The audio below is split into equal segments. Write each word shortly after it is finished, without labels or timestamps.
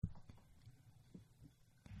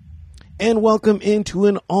and welcome into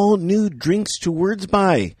an all-new Drinks to Words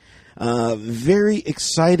By. Very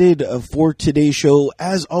excited for today's show.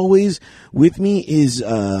 As always, with me is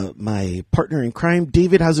my partner in crime,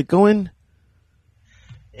 David. How's it going?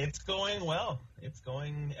 It's going well. It's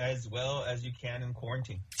going as well as you can in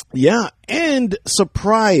quarantine. Yeah, and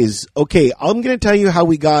surprise. Okay, I'm going to tell you how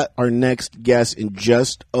we got our next guest in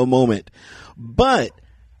just a moment. But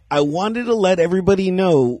I wanted to let everybody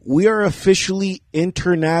know we are officially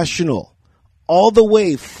international. All the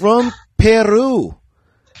way from Peru,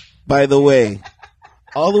 by the way.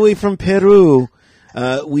 All the way from Peru.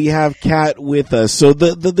 We have Kat with us. So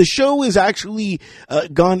the show is actually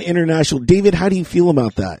gone international. David, how do you feel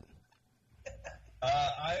about that?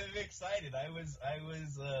 I'm excited. I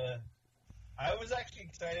was actually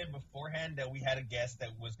excited beforehand that we had a guest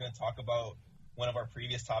that was going to talk about one of our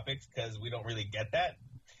previous topics because we don't really get that.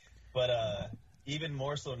 But even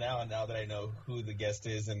more so now that I know who the guest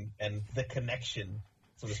is and the connection,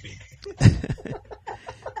 so to speak.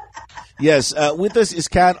 Yes, with us is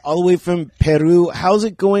Kat all the way from Peru. How's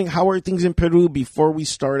it going? How are things in Peru before we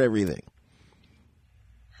start everything?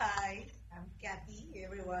 Hi, I'm Kathy.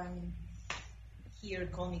 Everyone here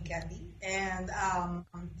call me Kathy. And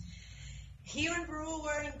here in Peru,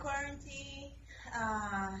 we're in quarantine.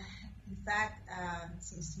 In fact,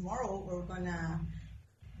 since tomorrow, we're going to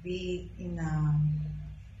be in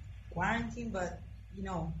quarantine. But,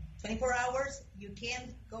 24 hours, you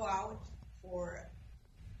can't go out for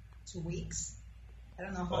 2 weeks. I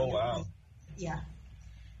don't know how. Oh, wow. Yeah.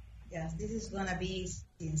 Yes, this is going to be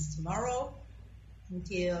since tomorrow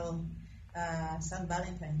until St.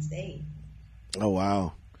 Valentine's Day. Oh,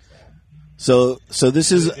 wow. So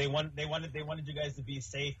this is... They wanted you guys to be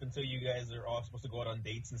safe until you guys are all supposed to go out on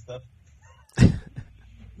dates and stuff?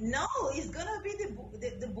 No, it's going to be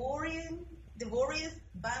the boringest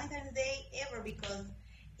Valentine's Day ever because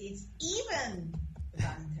it's even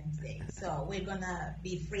Valentine's Day. So we're going to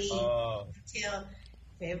be free until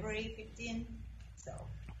February 15th. So.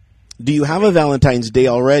 Do you have a Valentine's Day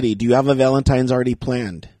already? Do you have a Valentine's already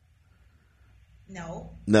planned? No.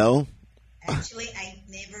 No? Actually, I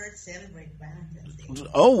never celebrate Valentine's Day.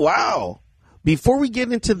 Oh, wow. Before we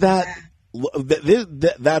get into that,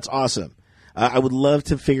 that's awesome. I would love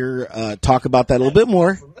to talk about that a little bit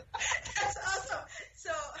more. That's awesome.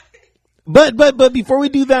 So, But before we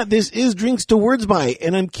do that, this is Drinks to Words By,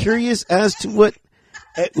 and I'm curious as to what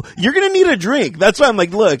you're going to need a drink. That's why I'm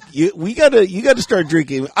like, look, you got to start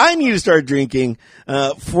drinking. I need to start drinking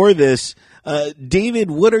for this.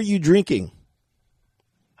 David, what are you drinking?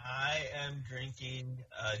 I am drinking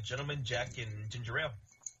Gentleman Jack and ginger ale.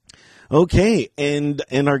 Okay, and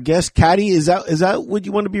our guest, Kathy, is that what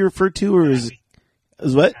you want to be referred to, or is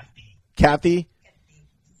what? Kathy?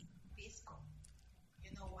 Pisco.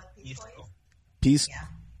 You know what Pisco is? Pisco. Yeah.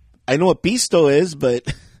 I know what Pisto is, but...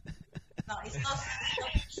 No, it's not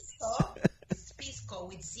Pisco. It's Pisco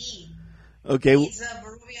with C. Okay. It's a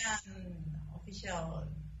Peruvian official,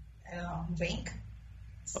 drink.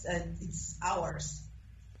 It's ours.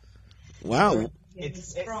 Wow.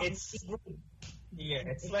 It's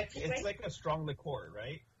like a strong liqueur,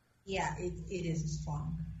 right? Yeah, it is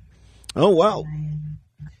strong. Oh, wow.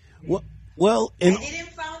 Well, I didn't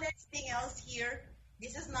find anything else here.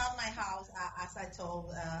 This is not my house, as I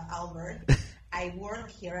told Albert. I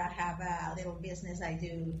work here. I have a little business. I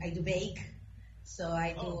do bake. So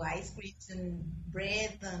I do ice creams and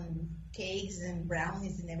bread and cakes and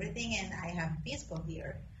brownies and everything. And I have Pisco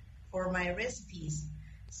here for my recipes.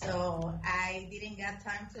 So I didn't get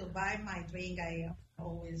time to buy my drink. I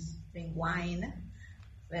always drink wine.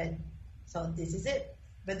 So this is it.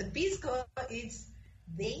 But the Pisco is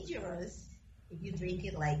dangerous if you drink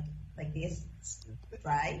it like this,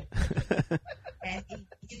 right? And if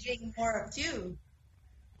you drink more of two,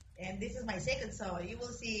 and this is my second, so you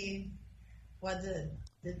will see what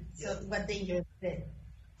what danger is.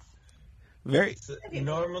 Very. So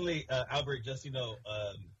normally, Albert, just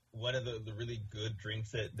one of the really good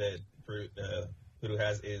drinks that Peru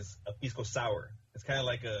has is a Pisco sour. It's kind of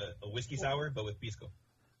like a whiskey sour, but with Pisco.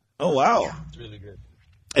 Oh, wow. Yeah. It's really good.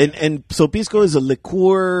 And so Pisco is a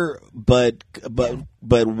liqueur, but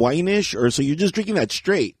wine-ish, or so you're just drinking that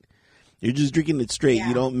straight. You're just drinking it straight. Yeah.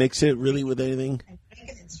 You don't mix it really with anything. I'm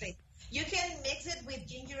drinking it straight. You can mix it with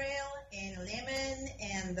ginger ale and lemon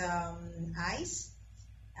and ice,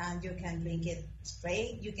 and you can drink it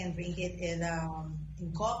straight. You can drink it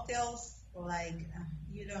in cocktails, like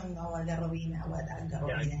you don't know algarrobina, what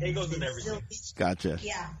algarrobina is. Yeah, it goes in everything. Gotcha.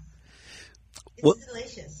 Yeah, it's Well,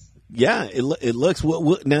 delicious. Yeah, it looks.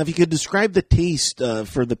 Now, if you could describe the taste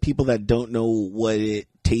for the people that don't know what it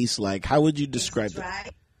tastes like, how would you describe It's dry,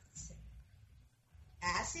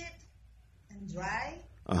 acid, dry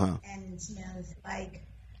Uh-huh. and it smells like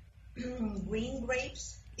green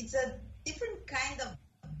grapes. It's a different kind of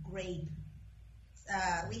grape.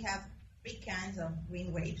 We have three kinds of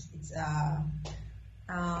green grapes. It's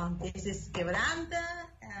this is Quebranta,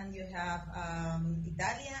 and you have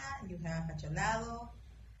Italia, and you have Acholado.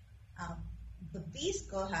 The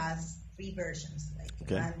Pisco has three versions, like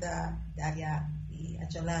Quebranta, Italia, y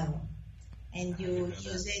Acholado, and you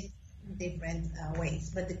use it different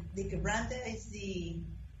ways. But the Quebranta is the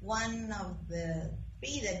one of the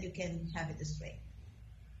three that you can have it straight.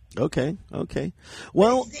 Okay.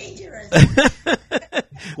 Well, It's dangerous.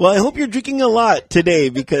 well, I hope you're drinking a lot today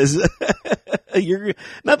because you're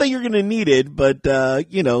not that you're going to need it, but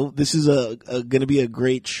this is going to be a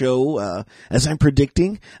great show. As I'm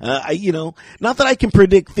predicting, not that I can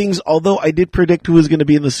predict things, although I did predict who was going to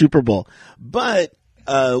be in the Super Bowl, but.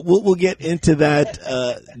 We'll get into that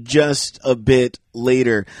just a bit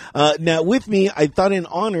later. Now, with me, I thought in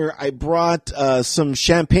honor, I brought some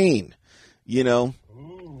champagne.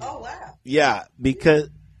 Oh wow! Yeah, because,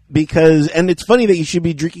 and it's funny that you should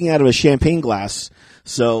be drinking out of a champagne glass.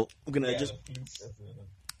 So I'm gonna just.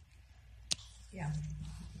 Yeah.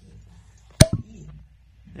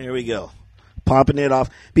 There we go, popping it off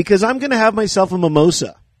because I'm gonna have myself a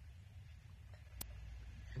mimosa.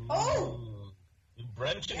 Oh.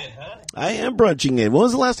 Brunching it, huh? I am brunching it. When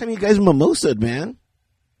was the last time you guys mimosa'd, man?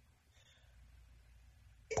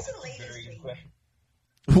 It's the latest Very good drink. question.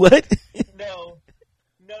 What? No.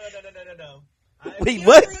 Wait, You're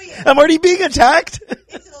what? brilliant. I'm already being attacked?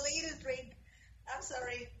 It's the latest drink. I'm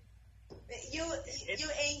sorry. You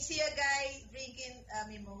ain't see a guy drinking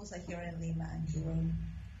mimosa here in Lima.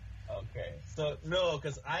 Okay. So, no,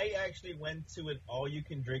 because I actually went to an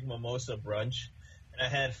all-you-can-drink mimosa brunch, and I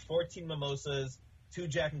had 14 mimosas, 2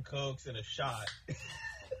 Jack and Cokes, and a shot.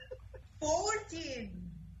 14.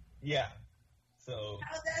 Yeah. So,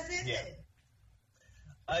 How does it? Yeah.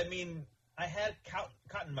 I mean, I had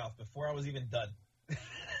cotton mouth before I was even done.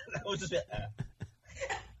 That was just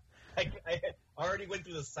I already went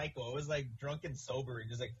through the cycle. It was like drunk and sober and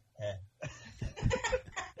just like,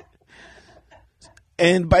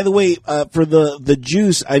 And by the way, for the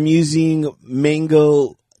juice, I'm using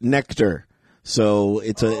mango nectar. So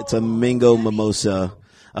it's a mango mimosa,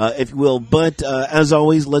 if you will. But as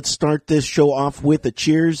always, let's start this show off with a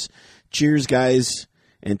cheers. Cheers, guys.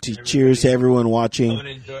 And cheers to everyone watching. I'm gonna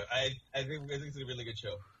enjoy. I think it's a really good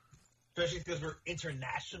show, especially because we're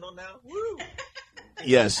international now. Woo!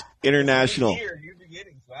 Yes, international. New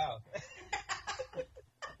beginnings. Wow.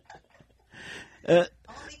 Only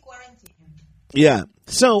quarantine. Yeah.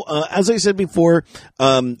 So as I said before,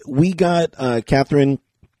 we got Catherine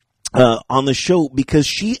on the show because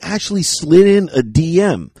she actually slid in a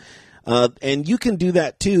DM. And you can do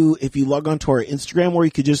that too if you log on to our Instagram, or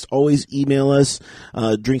you could just always email us,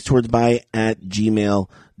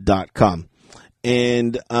 drinkstowardsby@gmail.com.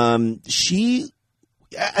 And, she,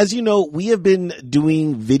 as you know, we have been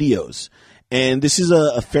doing videos, and this is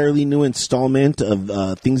a fairly new installment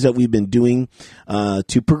of, things that we've been doing,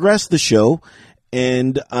 to progress the show.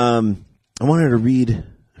 And, I wanted to read,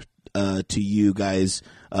 to you guys,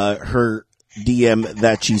 her DM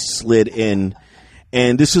that she slid in.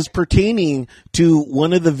 And this is pertaining to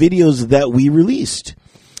one of the videos that we released.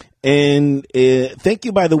 And thank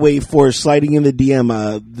you, by the way, for sliding in the DM.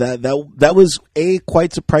 That was A,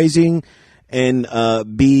 quite surprising, and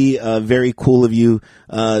B, very cool of you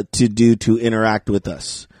to interact with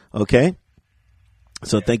us. Okay?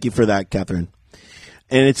 So thank you for that, Catherine.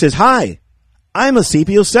 And it says, "Hi, I'm a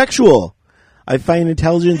sapiosexual. I find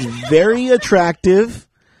intelligence very attractive.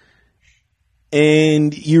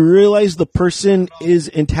 And you realize the person is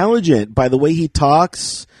intelligent by the way he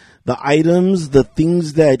talks, the items, the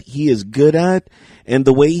things that he is good at, and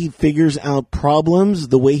the way he figures out problems,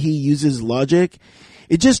 the way he uses logic.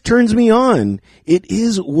 It just turns me on. It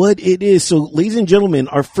is what it is." So, ladies and gentlemen,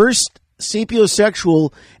 our first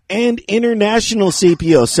sapiosexual and international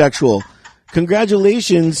sapiosexual.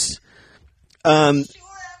 Congratulations. Sure, I'm not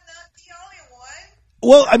the only one.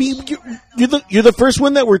 Well, I mean, you're the first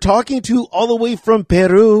one that we're talking to all the way from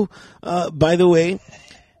Peru, by the way.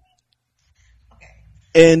 Okay.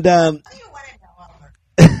 And, Do you want to know, Albert?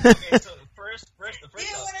 Okay, so the first Do you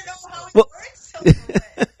off, want to know how it Well- works? So go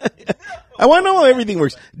ahead. I want to know how everything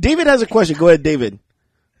works. David has a question. Go ahead, David.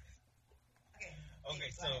 Okay,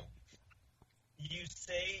 so you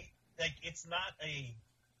say, like, it's not a,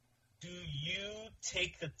 do you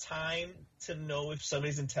take the time to know if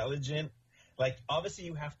somebody's intelligent? Like, obviously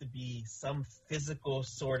you have to be some physical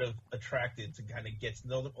sort of attracted to kind of get to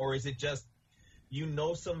know them, or is it just you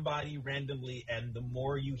know somebody randomly, and the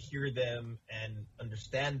more you hear them and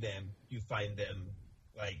understand them, you find them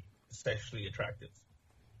like sexually attractive.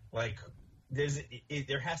 Like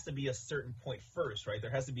there has to be a certain point first, right?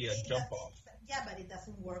 There has to be a jump off. Yeah, but it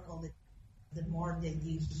doesn't work all the more that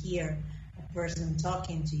you hear a person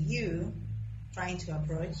talking to you, trying to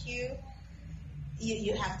approach you.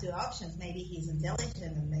 You have two options. Maybe he's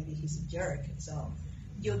intelligent and maybe he's a jerk. So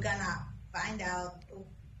you're gonna find out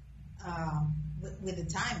with the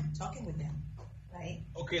time talking with them, right?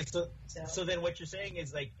 Okay, so then what you're saying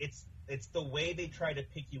is like it's the way they try to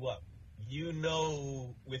pick you up. You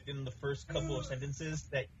know, within the first couple of sentences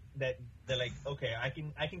that they're like, okay, I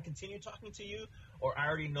can continue talking to you, or I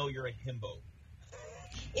already know you're a himbo.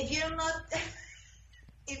 If you're not,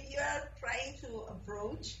 if you are trying to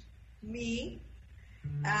approach me,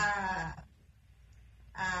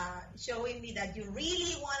 showing me that you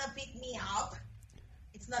really want to pick me up,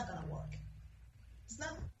 it's not gonna work. It's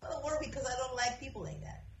not gonna work because I don't like people like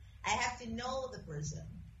that. I have to know the person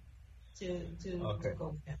to go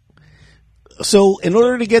with them. So in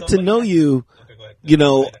order to get to know you, you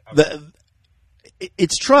know,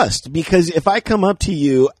 it's trust, because if I come up to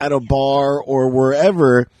you at a bar or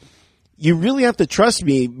wherever, you really have to trust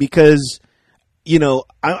me, because, you know,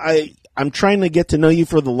 I'm trying to get to know you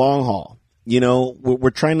for the long haul. You know, we're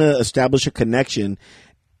trying to establish a connection,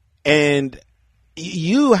 and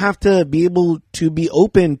you have to be able to be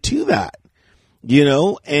open to that, you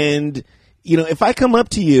know, and, you know, if I come up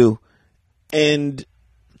to you and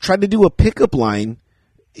try to do a pickup line,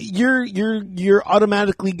 you're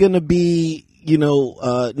automatically going to be, you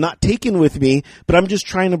know, not taken with me, but I'm just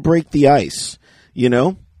trying to break the ice, you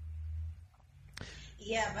know?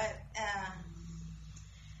 Yeah, but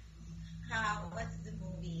what's the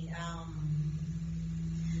movie?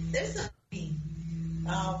 There's a movie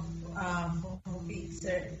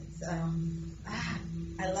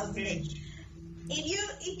I love the name.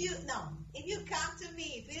 If you come to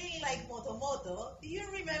me feeling like Motomoto, do you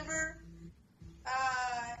remember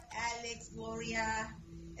Alex, Gloria,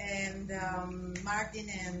 and Martin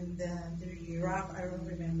and the giraffe? I don't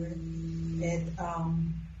remember it.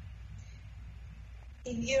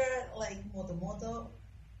 If you're like Motomoto,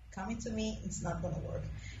 coming to me, it's not gonna work.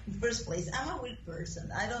 In the first place, I'm a weird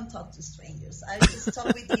person. I don't talk to strangers. I just talk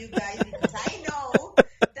with you guys because I know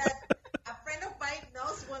that a friend of mine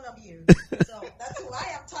knows one of you. So that's why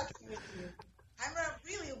I'm talking with you. I'm a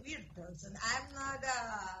really weird person. I'm not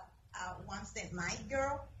a one-step night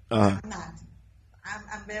girl. I'm not.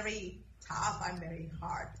 I'm very tough. I'm very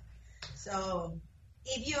hard. So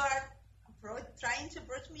if you are trying to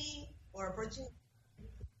approach me or approaching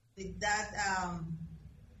with that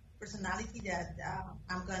personality that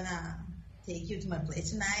I'm gonna take you to my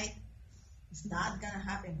place tonight, it's not gonna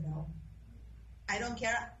happen, bro. I don't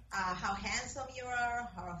care how handsome you are,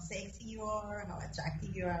 how sexy you are, how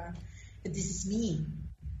attractive you are, but this is me.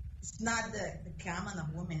 It's not the common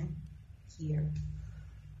of women here.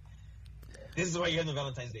 This is why you have the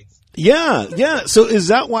Valentine's dates. Yeah, yeah. So is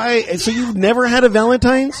that why? So you've never had a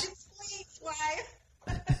Valentine's? That explains why.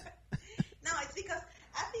 No, it's because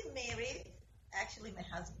I've been married. Actually,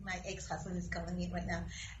 my ex-husband is calling me right now.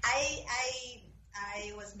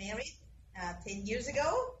 I was married 10 years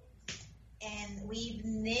ago, and we've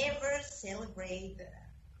never celebrated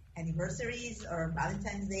anniversaries or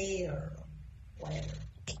Valentine's Day or whatever.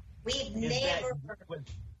 We've never.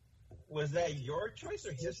 Was that your choice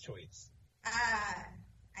or his choice?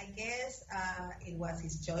 I guess it was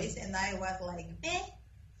his choice, and I was like,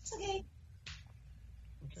 it's okay.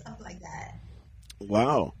 Something like that.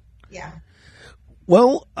 Wow. Yeah.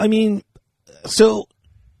 Well, I mean, so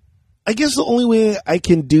I guess the only way I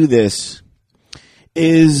can do this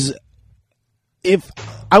is if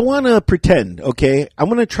I want to pretend, okay? I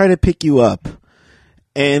want to try to pick you up,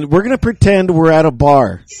 and we're going to pretend we're at a bar.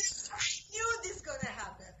 I knew this was going to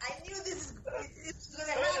happen. I knew this was going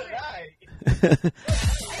to happen.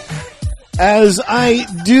 As I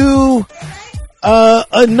do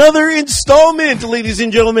another installment, ladies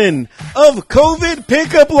and gentlemen, of COVID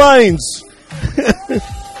Pickup Lines.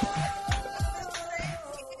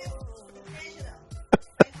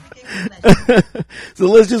 So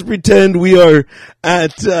let's just pretend we are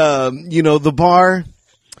at, the bar,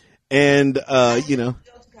 and,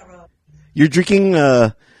 you're drinking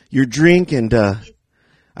your drink, and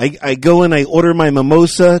I go and I order my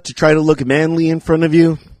mimosa to try to look manly in front of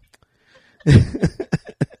you.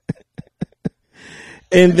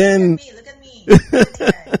 And then Look at me.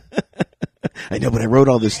 I know, but I wrote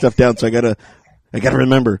all this stuff down, so I gotta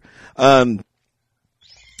remember.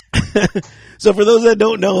 So for those that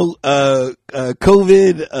don't know,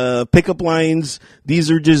 COVID pickup lines,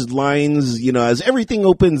 these are just lines, as everything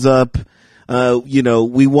opens up,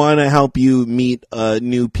 we want to help you meet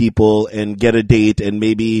new people and get a date and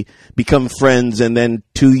maybe become friends and then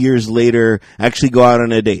 2 years later actually go out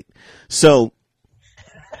on a date. So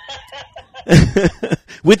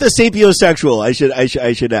with a sapiosexual, I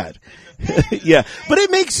should add. Yeah, but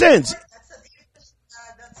it makes sense.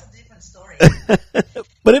 That's a different story.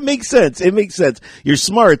 But it makes sense. It makes sense. You're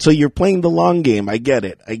smart, so you're playing the long game. I get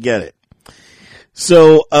it.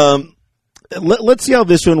 So, let's see how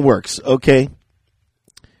this one works, okay?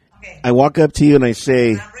 Okay. I walk up to you and I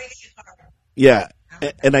say, I'm ready. yeah,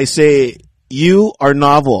 and I say, you are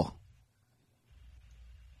novel.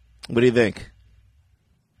 What do you think?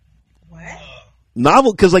 What?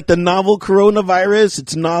 Novel, because like the novel coronavirus,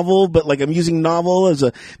 it's novel, but like I'm using novel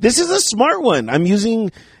this is a smart one. I'm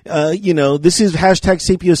using, this is hashtag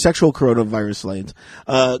sapiosexual coronavirus lines,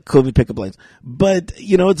 COVID pickup lines. But,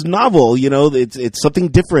 it's novel, it's something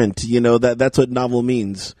different, that's what novel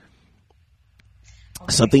means.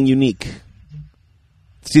 Okay. Something unique.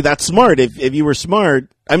 See, that's smart. If you were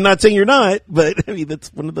smart, I'm not saying you're not, but I mean,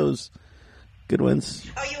 that's one of those good ones.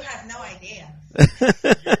 Oh, you have no idea.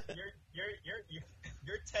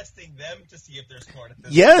 You're testing them to see if they're smart at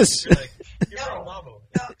this. Yes. You're like, you're No. a novel.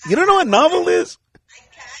 No, You don't know what novel is? I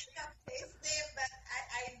kind of taste it, but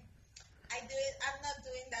I do it. I'm not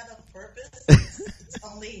doing that on purpose. It's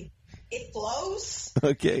only it flows.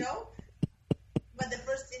 Okay. But the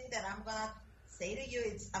first thing that I'm gonna say to you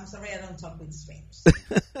is, I'm sorry, I don't talk with strangers.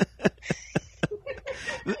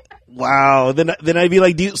 Wow. Then I'd be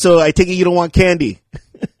like, so I take it you don't want candy?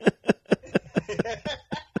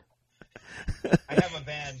 I have a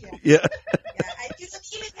van. Yeah. I don't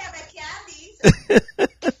even have a candy. So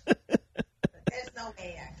there's no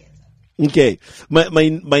way I can talk. Okay.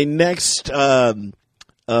 My next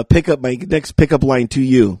pickup line to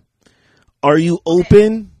you. Are you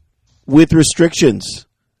open with restrictions?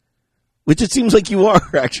 Which it seems like you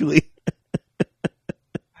are, actually.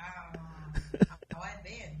 How I've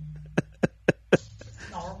been.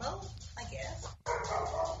 Normal, I guess.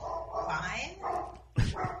 Fine.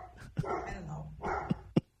 I don't know. Are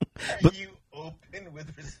you open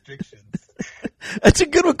with restrictions? That's a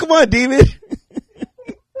good one. Come on, David.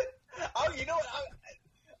 Oh, you know what?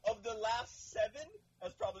 Of the last 7,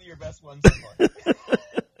 that's probably your best one so far.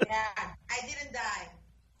 Yeah, I didn't die.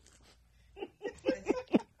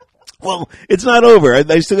 Well, it's not over.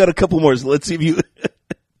 I still got a couple more, so let's see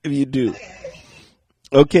if you do.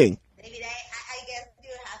 Okay. David, I guess you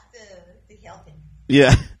have to help him.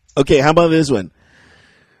 Yeah. Okay, how about this one?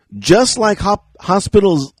 Just like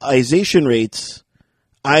hospitalization rates,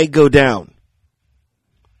 I go down.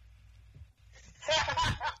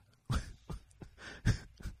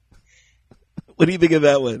 What do you think of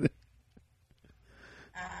that one?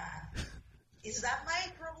 Is that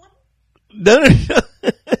my problem? No.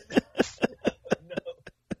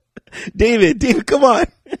 David, come on.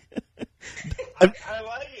 I like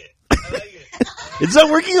it. It's not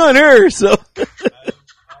working on her, so. I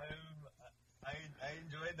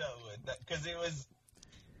enjoyed that one because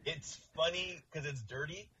it's funny because it's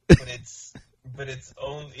dirty, but it's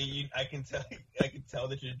only I can tell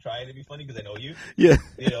that you're trying to be funny because I know you. Yeah.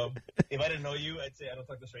 If I didn't know you, I'd say I don't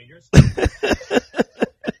talk to strangers. No,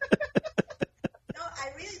 I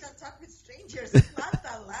really don't talk with strangers. It's not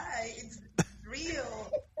a lie. It's real.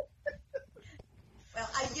 Well,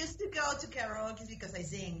 I used to go to karaoke because I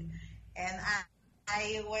sing, and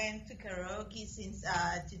I went to karaoke since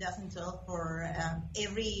 2012 for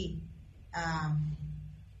every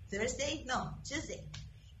Tuesday.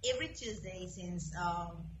 Every Tuesday since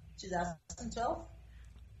 2012,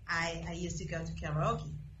 I used to go to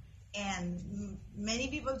karaoke, and many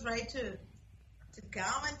people try to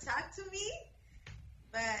come and talk to me,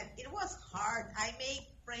 but it was hard. I made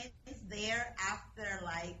friends there after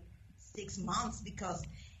like 6 months because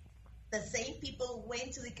the same people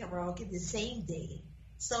went to the karaoke the same day.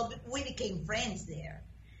 So we became friends there.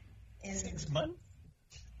 And 6 months?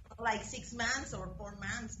 Like 6 months or 4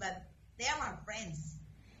 months, but they are my friends.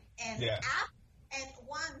 And yeah. And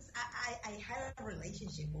once I had a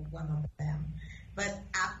relationship with one of them, but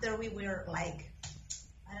after we were like,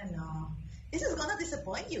 I don't know, this is gonna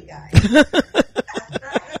disappoint you guys. After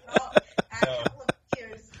a couple of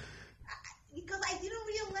years, because I didn't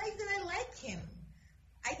realize that I liked him.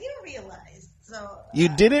 I didn't realize. So You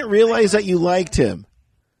didn't realize that you liked him.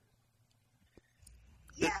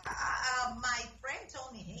 Yeah, my friend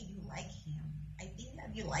told me, "Hey, you like him. I think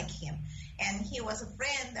that you like him." And he was a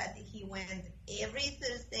friend that he went every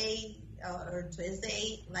Thursday or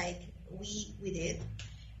Tuesday, like we did.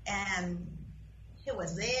 and he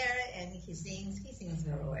was there, and he sings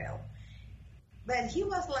very well. But he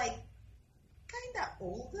was like kind of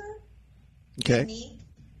older Okay. than me,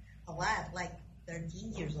 a lot, like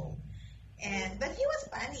 13 years old. But he was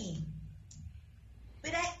funny.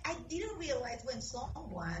 But I didn't realize when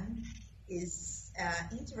someone is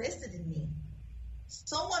interested in me,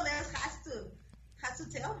 someone else has to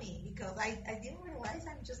tell me, because I didn't realize.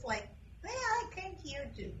 I'm just like, yeah, I came here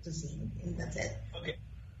to sing, and that's it. Okay.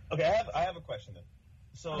 I have a question then.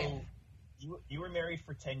 So Okay. you were married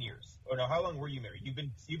for 10 years, or no? How long were you married?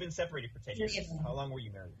 You've been separated for 10 years. 11. How long were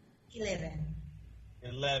you married? 11.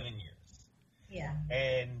 11 years. Yeah.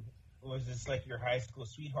 And was this like your high school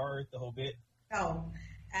sweetheart, the whole bit? Oh,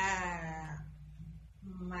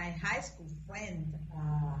 my high school friend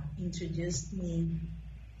introduced him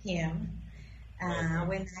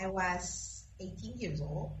when I was 18 years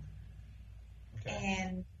old, Okay.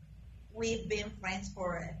 and we've been friends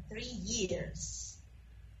for 3 years.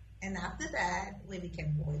 And after that, we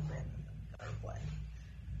became boyfriend and girlfriend,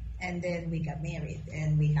 and then we got married,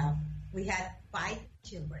 and we had 5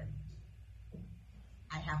 children.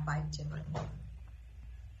 I have 5 children.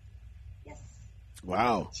 Yes.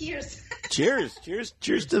 Wow. Cheers.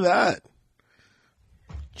 Cheers to that.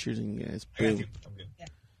 Cheers, you guys. I got Boom. you. I'm good.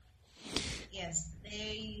 Yes,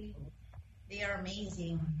 they are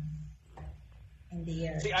amazing, and they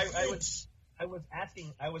are. See, I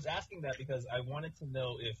was asking that because I wanted to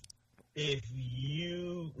know if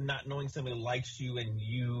you not knowing somebody likes you and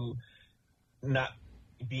you not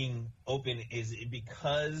being open, is it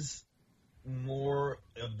because more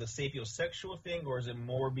of the sapiosexual thing, or is it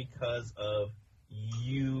more because of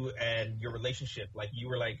you and your relationship? Like, you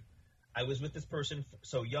were like, I was with this person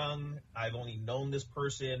so young, I've only known this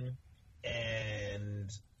person,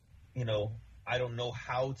 and I don't know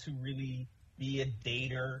how to really be a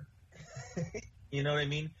dater. You know what I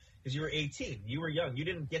mean? Because you were 18, you were young, you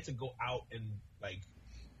didn't get to go out and like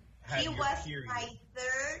have He your was period.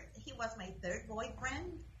 He was my third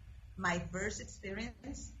boyfriend, my first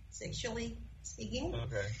experience sexually speaking.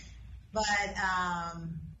 Okay. But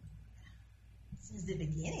since the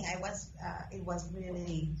beginning, it was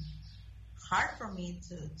really hard for me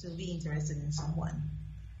to be interested in someone.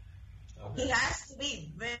 Okay. He has to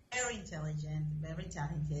be very intelligent, very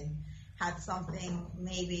talented, had something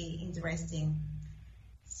maybe interesting,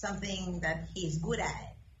 something that he's good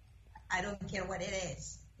at. I don't care what it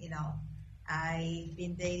is, I've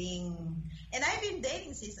been dating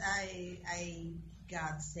since I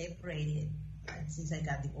got separated, since I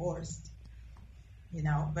got divorced,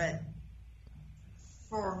 but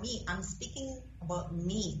for me, I'm speaking about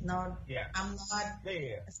me, Yeah. I'm not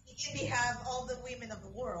Yeah. speaking on behalf of all the women of the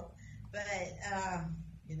world, but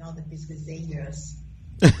the business is dangerous.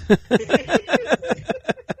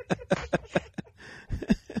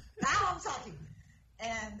 Now I'm talking,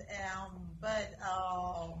 and but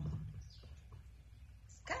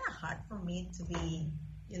it's kind of hard for me to be,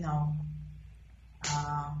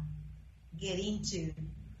 get into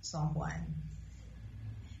someone.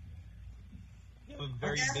 You have a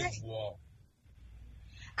very Okay. big wall.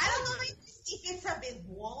 I don't know if it's a big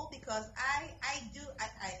wall, because I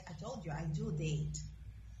told you I do date.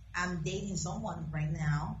 I'm dating someone right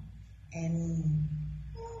now, and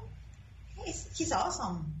he's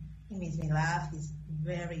awesome. He makes me laugh. He's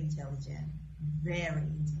very intelligent, very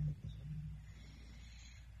intelligent.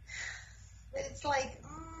 But it's like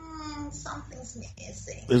something's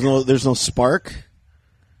missing. There's no spark.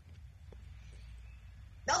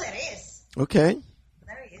 No, there is. Okay.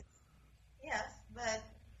 There is. Yes, but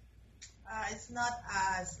it's not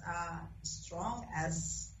as strong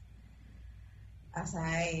as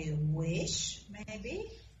I wish, maybe,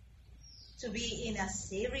 to be in a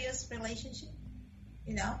serious relationship.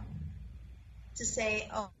 To say,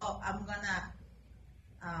 I'm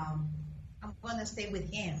gonna stay with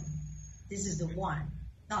him. This is the one.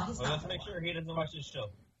 No, he's Well, not. let's the make one. sure he doesn't watch this show.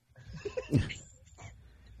 No,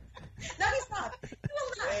 he's not. He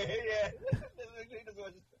will not. Yeah. Let's make sure he doesn't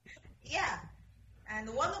watch this show. Yeah, and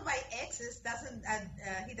one of my exes doesn't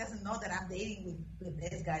know that I'm dating with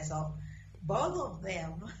this guy, so both of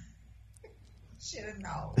them shouldn't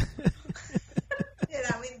know that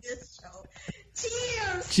I'm in this show.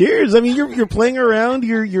 Cheers. Cheers. I mean, you're playing around.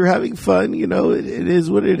 You're having fun. It is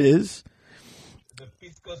what it is. The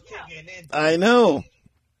pisco's kicking in. I know.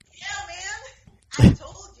 Yeah, man. I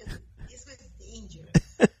told you this was dangerous.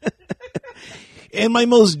 And my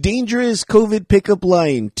most dangerous COVID pickup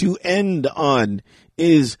line to end on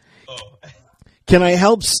is, Oh. can I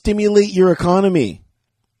help stimulate your economy?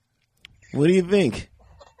 What do you think?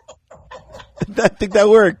 I think that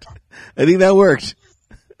worked.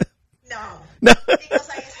 No. No. Because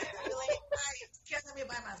I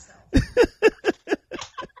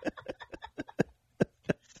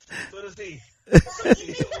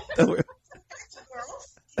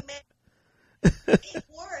It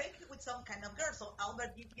worked with some kind of girl. So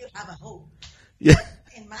Albert, you have a hope. Yeah. But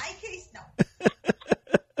in my case, no.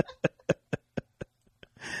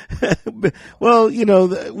 Well,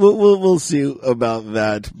 we'll see about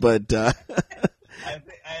that, but I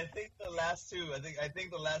think the last two. I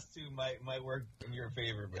think the last two might work in your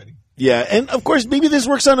favor, buddy. yeah, and of course, maybe this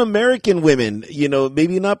works on American women.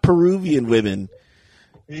 Maybe not Peruvian women.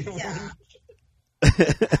 Yeah. I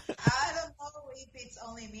don't know if it's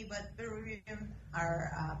only me, but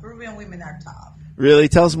Peruvian women are tough. Really,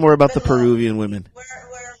 tell us more about the But love. Peruvian women. We're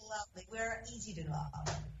lovely. We're easy to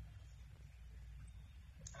love.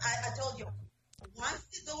 I told you, once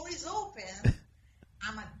the door is open,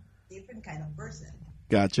 I'm a different kind of person.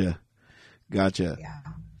 Gotcha. Yeah.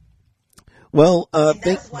 Well, And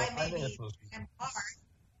that's why maybe I'm hard,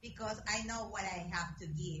 because I know what I have to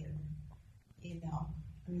give.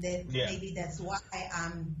 And then maybe that's why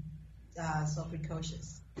I'm so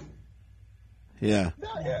precocious. yeah.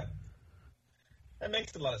 Yeah. That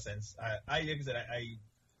makes a lot of sense.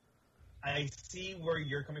 I see where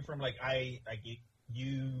you're coming from. Like I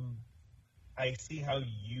see how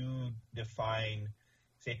you define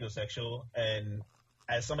sapiosexual, and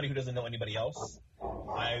as somebody who doesn't know anybody else,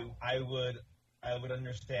 I would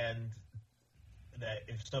understand that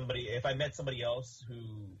if I met somebody else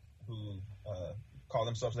who call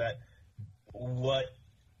themselves that, what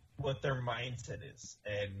their mindset is,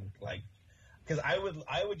 and like, because I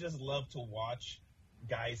would just love to watch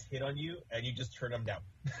guys hit on you and you just turn them down.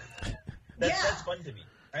 That's fun to me.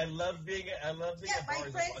 I love being at My bars and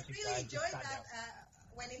friends watching really guys enjoy just stand that. out.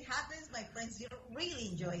 When it happens, my friends really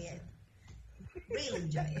enjoy it. Really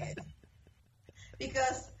enjoy it.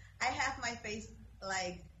 Because I have my face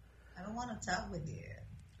like, I don't want to talk with you.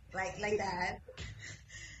 Like that.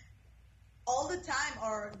 All the time,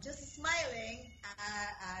 or just smiling.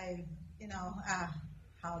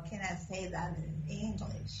 How can I say that in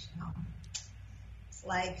English? It's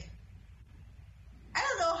like, I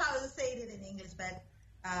don't know how to say it in English, but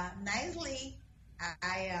nicely,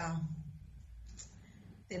 I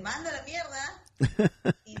te mando la mierda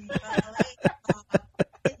in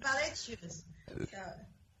ballet shoes. So,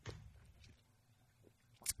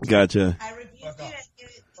 Gotcha. I refuse Fuck to off. and you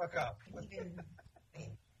Fuck off. even.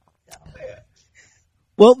 So, Yeah.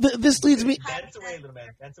 Well, this leads me. Dance away, little man.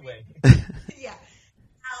 Dance away. yeah.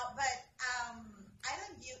 I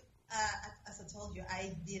don't use, as I told you,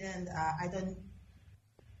 I don't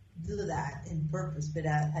do that in purpose, but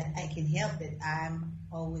I can help it. I'm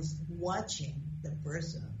always watching the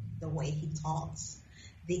person, the way he talks,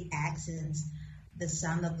 the accents, the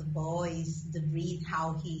sound of the voice, the breathe,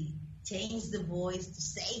 how he changed the voice to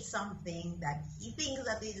say something that he thinks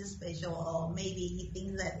that is special, or maybe he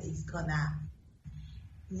thinks that it's gonna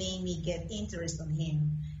make me get interest on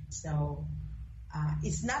him. So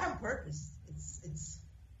it's not on purpose. It's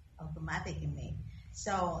automatic in me.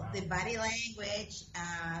 So the body language,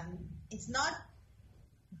 it's not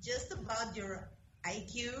just about your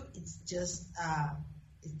IQ. It's just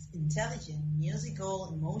it's intelligent, musical,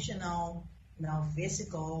 emotional,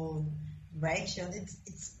 physical, direction.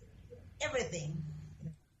 It's everything.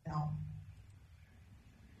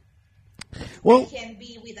 Well, I can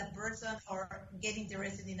be with a person or get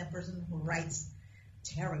interested in a person who writes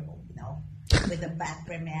terrible, with a bad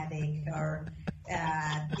grammatic, or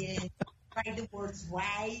didn't write the words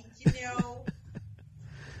right,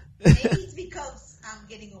 Maybe it's because I'm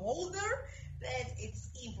getting older, but it's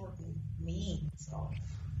important for me. So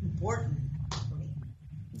important for me.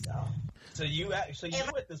 So you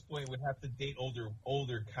at this point would have to date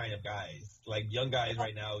older kind of guys, like young guys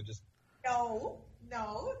right now. Just No,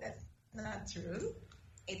 that's not true.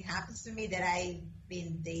 It happens to me that I've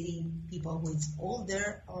been dating people who is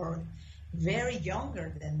older or very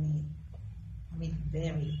younger than me. I mean,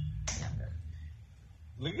 very younger.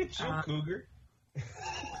 look at you, cougar. I'm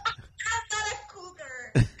not a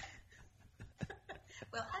cougar.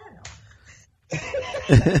 Well, I don't know.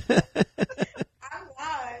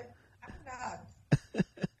 I'm not.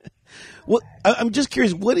 well, I'm just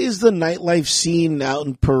curious. What is the nightlife scene out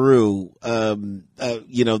in Peru?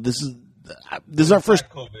 This is our first.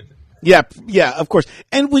 COVID. Yeah, of course.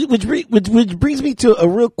 And which brings me to a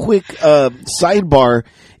real quick sidebar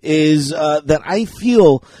is that I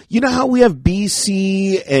feel, how we have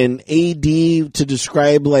BC and AD to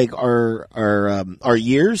describe like our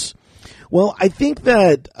years. Well, I think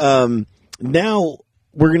that now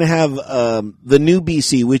we're gonna have the new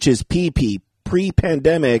BC, which is PP,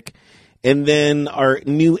 pre-pandemic. And then our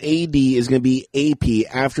new AD is going to be AP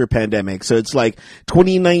after pandemic. So it's like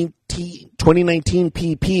 2019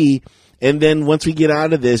 PP. And then once we get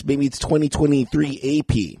out of this, maybe it's 2023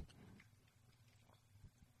 AP.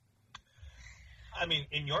 I mean,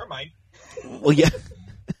 in your mind. Well, yeah.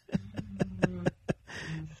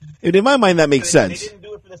 And in my mind, that makes sense. They didn't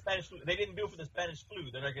do it for the Spanish flu. They didn't do it for the Spanish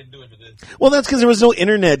flu. They're not going to do it for this. Well, that's because there was no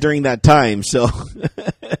internet during that time, so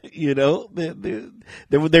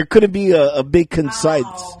there couldn't be a big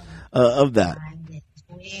concise of that.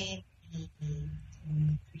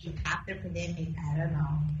 After pandemic, I don't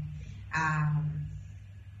know. I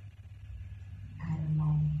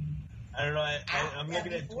don't know. I'm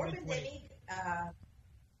looking at before 2020. pandemic.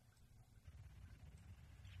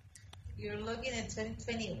 You're looking at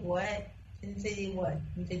 2020. What? 2020 what?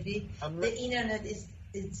 2020? The internet is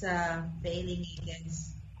failing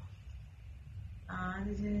against.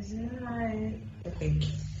 Okay.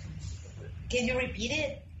 Can you repeat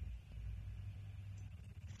it?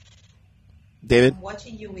 David? I'm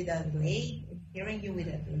watching you with a delay, hearing you with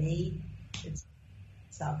a delay. It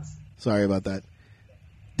sucks. Sorry about that.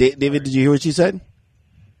 David, did you hear what she said?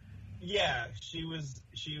 Yeah, she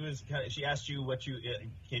asked you if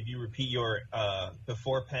you repeat your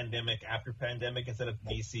before pandemic, after pandemic instead of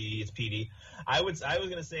BC, it's PD. I was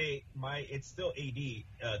going to say it's still AD.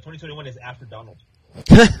 2021 is after Donald.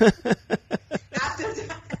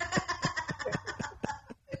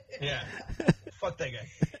 Yeah. Fuck that guy.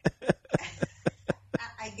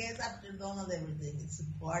 I guess after Donald, everything it's a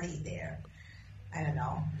party there. I don't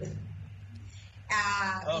know.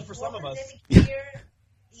 For some of us.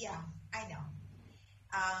 Yeah, I know.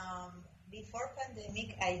 Before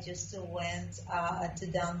pandemic, I just went to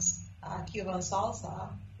dance Cuban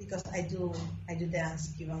salsa because I do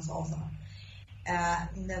dance Cuban salsa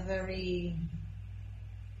in a very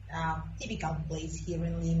typical place here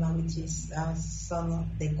in Lima, which is son of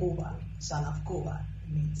Cuba.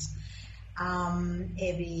 It means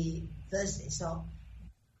every Thursday. So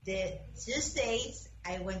the Tuesdays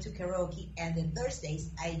I went to karaoke, and the Thursdays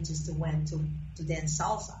I just went to dance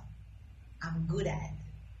salsa. I'm good at it.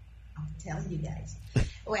 I'm telling you guys.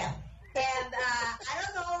 Well, and I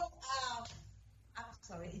don't know. I'm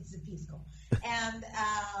sorry, it's the pisco. And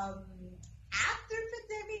after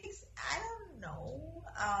pandemics, I don't know.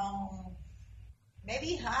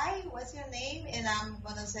 Maybe hi, what's your name? And I'm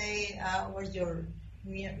gonna say, where's your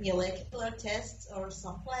molecular tests or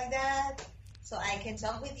something like that, so I can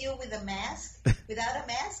talk with you with a mask, without a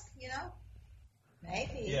mask,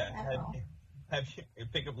 Maybe. Yeah. I don't know. Have you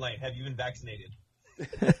pick up line? Have you been vaccinated?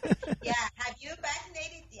 Yeah. Have you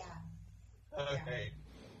vaccinated? Yeah. Okay.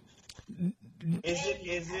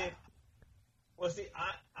 Is it? Well, see,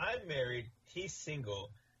 I'm married. He's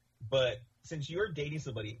single, but since you're dating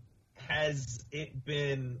somebody, has it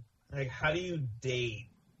been like? How do you date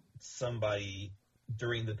somebody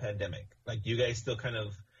during the pandemic? Like, do you guys still kind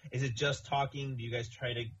of? Is it just talking? Do you guys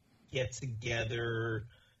try to get together?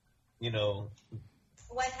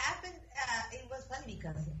 What happened? It was funny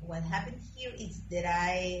because what happened here is that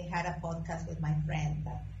I had a podcast with my friend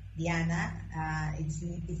Diana.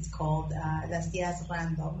 It's called Las Tias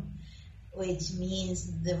Random, which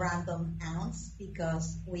means the random ounce,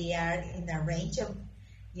 because we are in a range of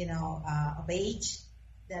of age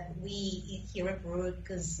that we here in Peru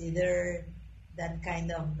consider that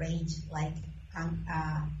kind of range like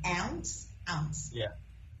ounce. Yeah.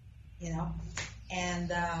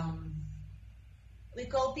 And we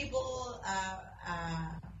call people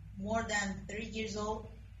more than 3 years old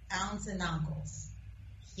aunts and uncles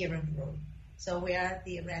here in Peru. So we are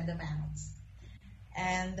the random aunts.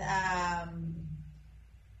 And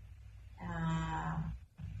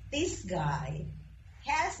this guy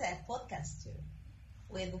has a podcast too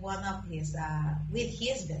with one of his with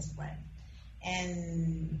his best friend,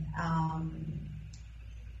 and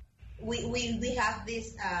we have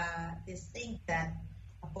this thing that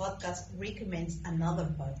a podcast recommends another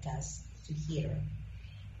podcast to hear.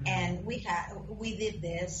 Mm-hmm. And we did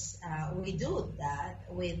this. We do that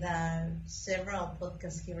with several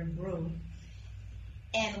podcasts here in Peru.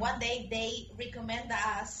 And one day they recommend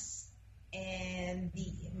us, and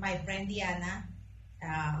my friend Diana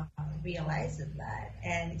realized that,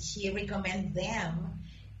 and she recommended them.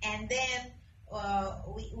 And then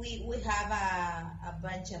we have a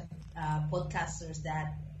bunch of podcasters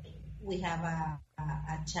that we have a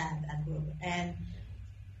chat, a group, and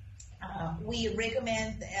we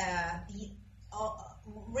recommend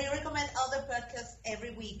other podcasts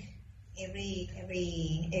every week,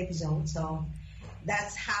 every episode. So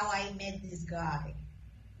that's how I met this guy.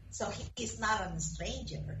 So he's not a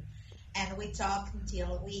stranger, and we talk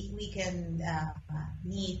until we can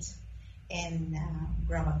meet and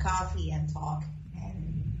grab a coffee and talk,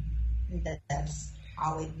 and that's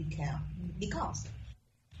how it becomes.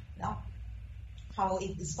 How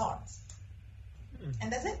it starts.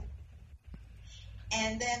 And that's it.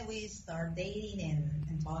 And then we start dating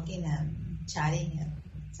and talking and chatting, and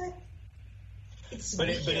it's like it's But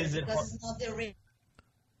weird is it because it's not the real.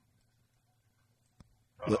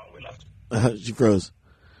 Oh, we lost. She froze.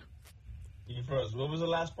 You froze. What was the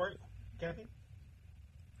last part, Kathy?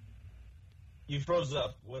 You froze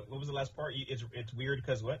up. What was the last part? It's weird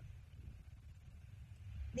because what?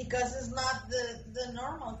 Because it's not the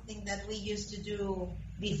normal thing that we used to do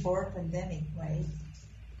before pandemic, right?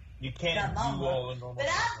 You can't Not do normal. all the normal But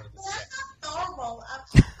things. I'm not normal.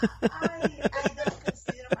 I don't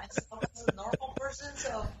consider myself as a normal person,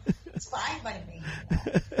 so it's fine by me.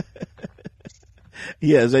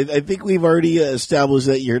 Yes, I think we've already established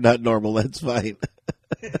that you're not normal. That's fine.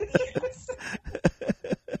 Yes.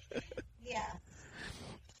 Yeah.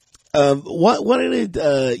 Wanted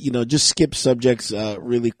to, just skip subjects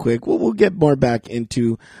really quick. We'll get more back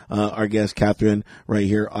into our guest, Catherine, right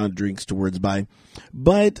here on Drinks Towards By.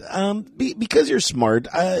 But because you're smart,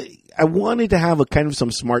 I wanted to have a kind of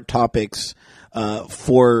some smart topics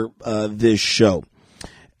for this show.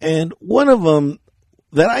 And one of them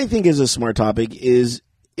that I think is a smart topic is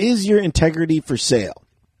your integrity for sale?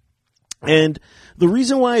 And the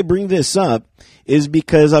reason why I bring this up is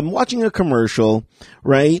because I'm watching a commercial,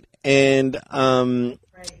 right? And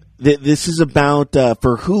this is about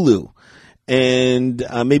for Hulu. And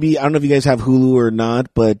maybe, I don't know if you guys have Hulu or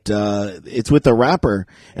not, but it's with a rapper.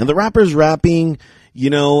 And the rapper's rapping,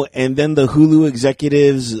 and then the Hulu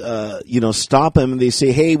executives, stop him and they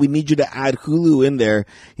say, hey, we need you to add Hulu in there.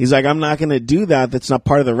 He's like, I'm not going to do that. That's not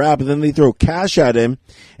part of the rap. And then they throw cash at him.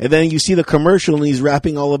 And then you see the commercial and he's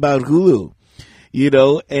rapping all about Hulu,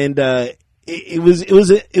 and it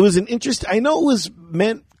was an interest. I know it was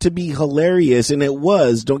meant to be hilarious, and it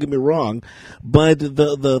was, don't get me wrong, but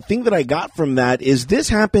the thing that I got from that is this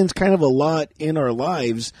happens kind of a lot in our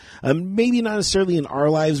lives, maybe not necessarily in our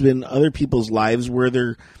lives, but in other people's lives where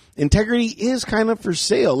their integrity is kind of for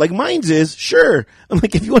sale. Like mine's is, sure. I'm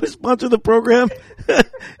like, if you want to sponsor the program,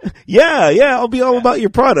 yeah, I'll be all about your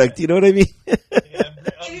product. You know what I mean? If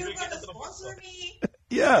you're going to sponsor me,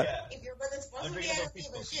 yeah. If you're going to sponsor me, I don't give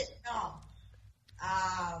a shit. No.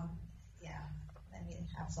 Yeah. Let me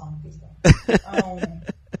have some pistol. Well,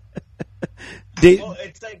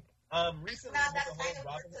 it's like recently. I'm not that kind of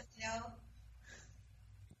person,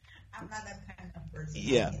 I'm not that kind of person.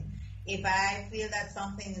 Yeah. If I feel that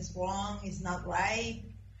something is wrong, it's not right,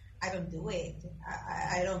 I don't do it.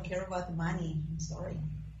 I don't care about the money. I'm sorry.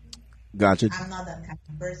 Gotcha. I'm not that kind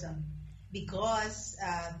of person because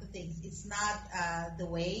the things, it's not the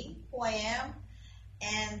way who I am,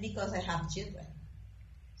 and because I have children.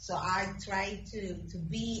 So I try to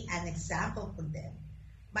be an example for them.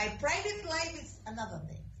 My private life is another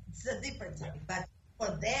thing. It's a different topic. But for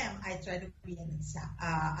them, I try to be an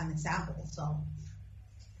example.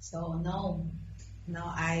 So no,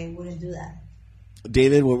 I wouldn't do that.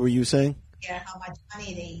 David, what were you saying? Yeah, how much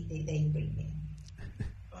money they bring me.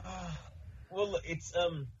 Well, it's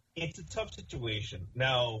a tough situation.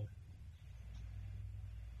 Now,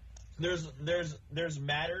 there's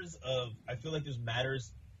matters of, I feel like there's matters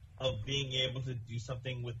of being able to do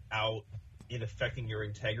something without it affecting your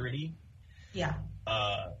integrity. Yeah.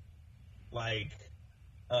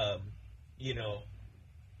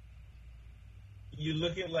 You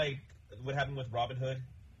look at like what happened with Robinhood.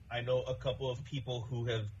 I know a couple of people who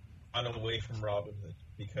have gone away from Robinhood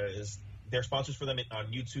because they're sponsors for them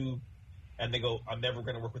on YouTube, and they go, I'm never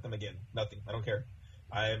going to work with them again. Nothing. I don't care.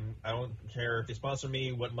 I don't care if they sponsor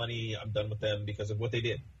me, what money. I'm done with them because of what they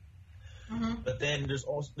did. Mm-hmm. But then there's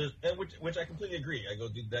which I completely agree. I go,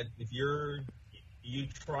 dude, that if you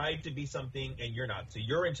tried to be something and you're not, so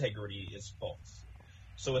your integrity is false.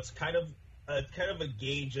 So it's kind of a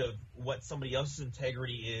gauge of what somebody else's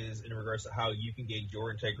integrity is in regards to how you can gauge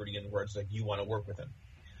your integrity in regards to like you want to work with them.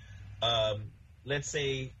 Let's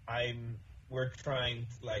say we're trying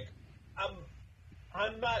to, like,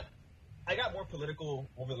 I'm not. I got more political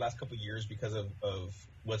over the last couple of years because of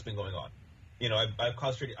what's been going on. I've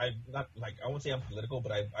concentrated. I'm not like, I won't say I'm political,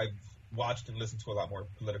 but I've watched and listened to a lot more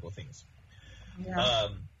political things. Yeah.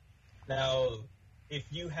 Now, if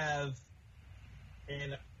you have,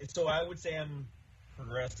 and so I would say I'm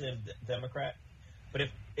progressive Democrat, but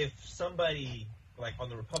if somebody like on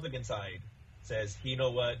the Republican side says, you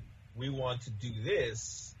know what, we want to do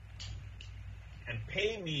this, and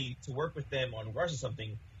pay me to work with them on regards to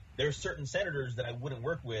something, there's certain senators that I wouldn't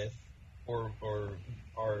work with, or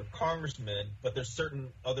congressmen, but there's certain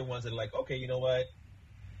other ones that are like, okay, you know what,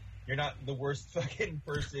 you're not the worst fucking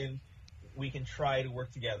person. We can try to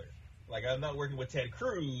work together. Like, I'm not working with Ted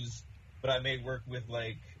Cruz, but I may work with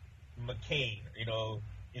like McCain.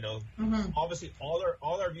 Mm-hmm. Obviously all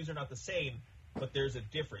our views are not the same, but there's a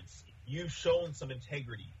difference. You've shown some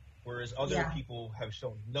integrity, whereas other people have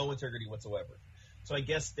shown no integrity whatsoever. So I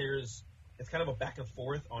guess it's kind of a back and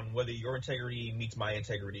forth on whether your integrity meets my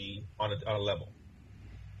integrity on a level.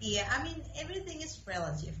 Yeah, I mean, everything is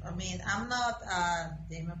relative. I mean, I'm not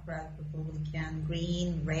Democrat, Republican,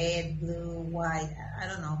 green, red, blue, white. I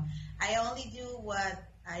don't know. I only do what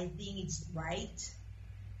I think is right,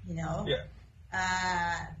 you know. Yeah.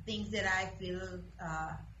 Things that I feel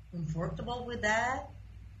comfortable with that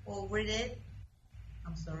or with it.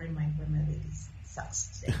 I'm sorry, my grammar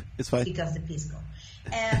sucks today. It's fine. Because the Pisco.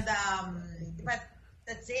 And, but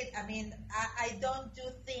that's it. I mean, I don't do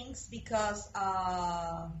things because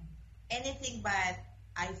anything but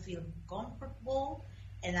I feel comfortable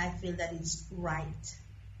and I feel that it's right.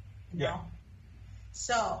 You know?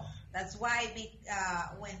 So that's why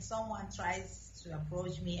when someone tries to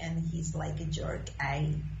approach me and he's like a jerk,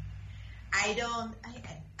 I don't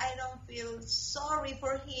feel sorry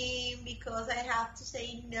for him because I have to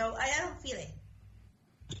say no. I don't feel it.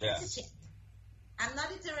 Yeah. It's a shit. I'm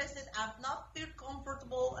not interested. I'm not feel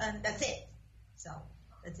comfortable, and that's it. So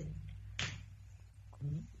that's it.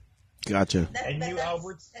 Gotcha. And you,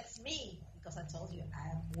 Albert? That's me because I told you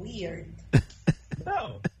I'm weird.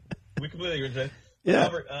 No, we completely agree. Yeah.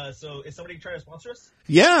 Albert, so is somebody trying to sponsor us?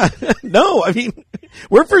 Yeah. No, I mean,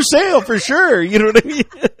 we're for sale for sure. You know what I mean?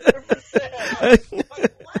 We're for sale. One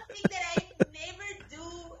thing that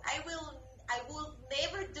I will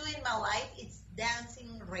never do in my life is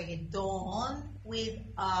dancing reggaeton with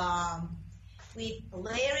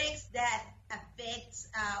lyrics that affects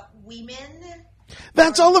women.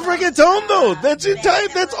 That's all of reggaeton, though. That's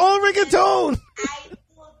all reggaeton. I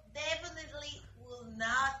definitely will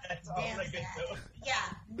not That's dance all that. reggaeton. Yeah,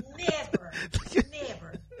 never.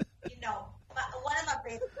 You know, one of my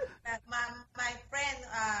best, my friend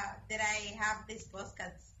that I have this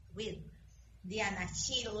podcast with, Diana,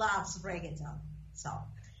 she loves reggaeton. So,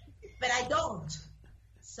 but I don't.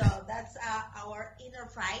 So that's our inner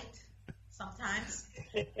fight sometimes.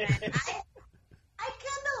 And I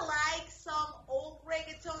kind of like some old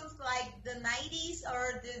reggaetons like the 90s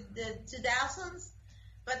or the 2000s,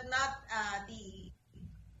 but not the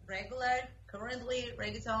regular, currently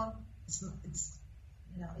reggaeton.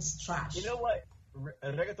 It's trash. You know what?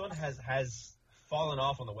 Reggaeton has fallen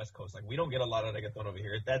off on the West Coast. Like, we don't get a lot of reggaeton over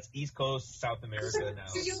here. That's East Coast, South America now.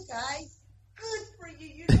 For you guys, good for you.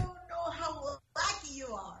 You don't know how lucky you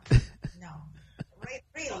are. No,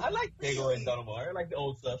 really. I like Tego and Don Omar. I like the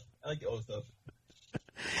old stuff.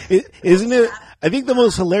 Isn't it? I think the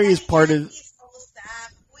most hilarious part of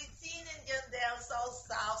We've seen in Jandel so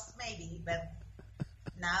soft, maybe, but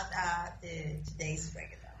not today's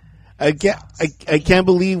reggaeton. I can't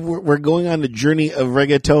believe we're going on a journey of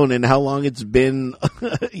reggaeton and how long it's been,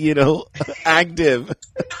 active.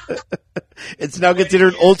 It's now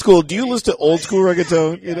considered old school. Do you listen to old school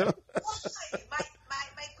reggaeton? You know. Why?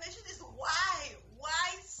 My question is why?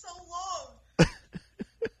 Why so long? I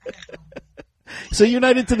don't know. So you're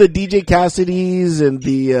not into the DJ Cassidys and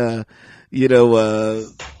the,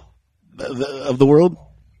 of the world?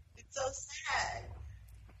 It's so sad.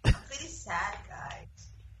 I'm pretty sad, guys.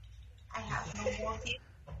 I have no more people.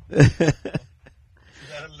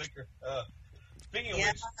 She's out of liquor. Speaking of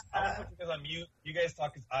which, I'm gonna put you guys on mute. You guys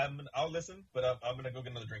talk. I'll listen, but I'm gonna go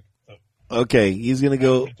get another drink. So. Okay, he's gonna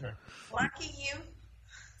go. Lucky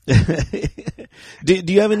you.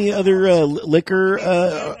 Do you have any other liquor?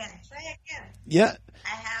 Try again. Yeah. I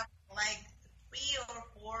have like 3 or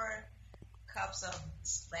 4 cups of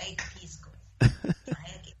straight pisco. Try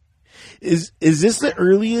again. Is this the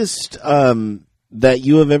earliest that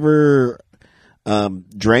you have ever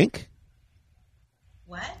drank?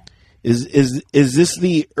 What? Is this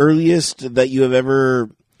the earliest that you have ever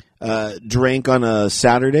drank on a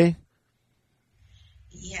Saturday?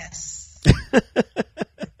 Yes.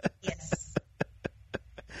 Yes.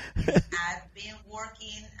 I've been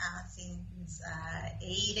working since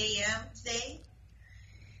 8 a.m. today,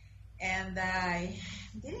 and I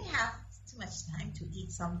didn't have too much time to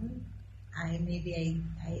eat something. Maybe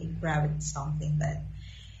I grabbed something, but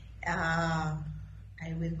I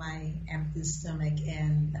with my empty stomach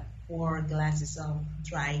and 4 glasses of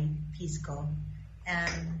dry pisco,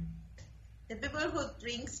 and the people who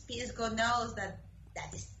drinks pisco knows that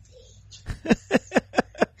is dangerous.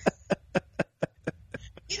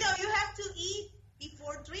 You have to eat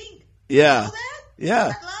before drink. Yeah. You know that? Yeah.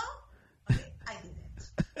 Is that low? Okay, I didn't.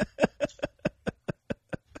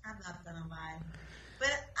 I'm not gonna lie,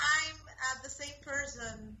 but I'm the same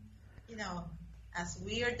person. As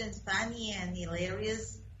weird and funny and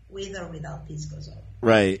hilarious with or without pisco. So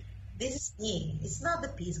Right. this is me. It's not the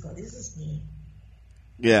pisco. This is me.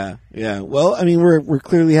 Yeah, yeah. Well, I mean, we're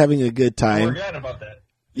clearly having a good We're time. glad about that.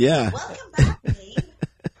 Yeah. Welcome back, Dave.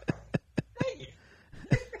 Hey.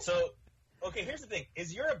 So, okay, here's the thing: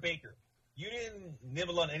 is you're a baker. You didn't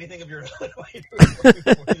nibble on anything of your own while you were working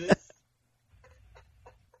for this.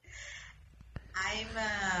 I'm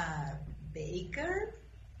a baker.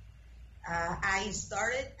 I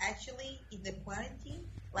started actually in the quarantine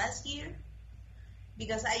last year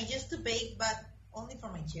because I used to bake, but only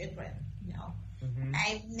for my children. Mm-hmm.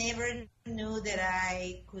 I never knew that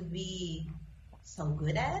I could be so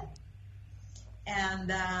good at.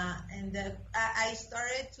 And I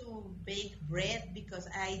started to bake bread because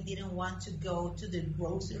I didn't want to go to the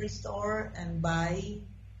grocery store and buy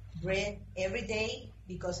bread every day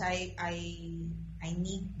because I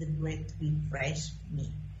need the bread to be fresh for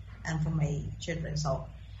me and for my children. So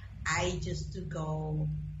I just to go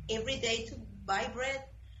every day to buy bread,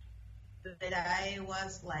 but I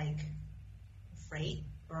was like afraid,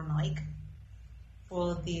 paranoid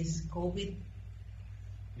for this COVID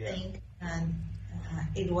thing, and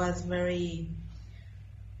it was very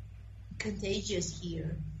contagious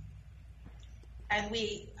here. And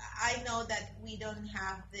I know that we don't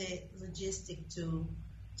have the logistic to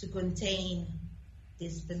contain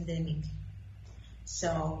this pandemic.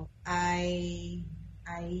 So I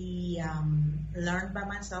learned by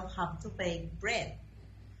myself how to bake bread.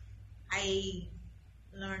 I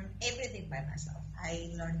learned everything by myself.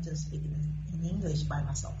 I learned to speak in English by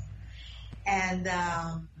myself. And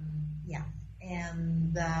then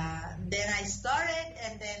I started,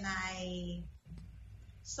 and then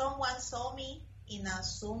someone saw me in a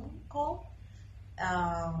Zoom call.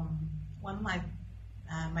 One of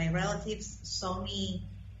my relatives saw me,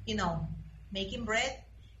 making bread,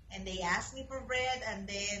 and they asked me for bread, and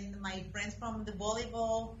then my friends from the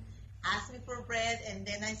volleyball asked me for bread, and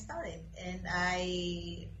then I started. And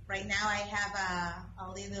right now I have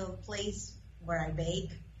a little place where I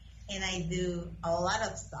bake, and I do a lot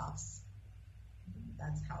of stuffs.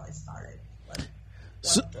 That's how I started.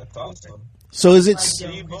 That's awesome. So is it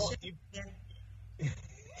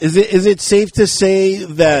is it safe to say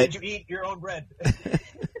that Did you eat your own bread?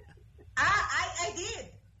 I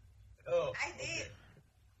did. Oh, I did.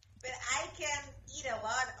 But I can eat a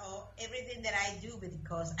lot of everything that I do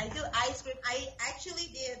because I do ice cream. I actually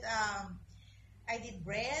did I did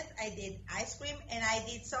bread, I did ice cream, and I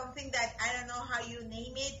did something that I don't know how you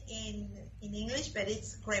name it in English, but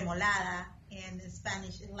it's cremolada in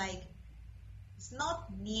Spanish. It's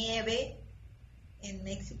not nieve in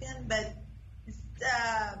Mexican, but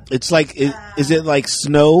it's like is it like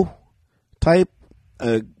snow type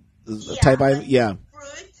type item? Yeah.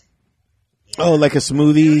 Fruit. Oh, like a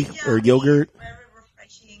smoothie or Yummy, yogurt. Very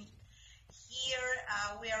refreshing. Here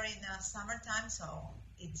we are in summertime, so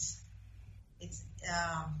it's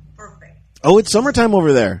perfect. Oh, it's summertime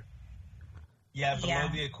over there. yeah, below Yeah.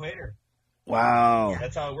 the equator. Wow.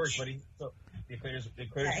 That's how it works, buddy. So the equator's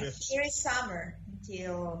shift. Here is summer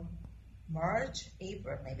until March,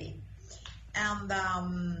 April, maybe. And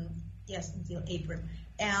yes, until April.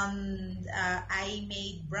 And I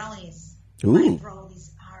made brownies. Ooh. My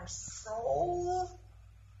brownies are so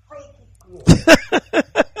freaking good.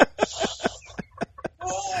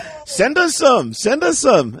 Send us some. Send us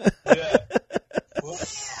some. Yeah.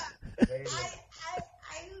 Yeah,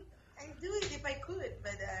 I do it if I could,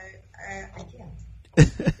 but I can't.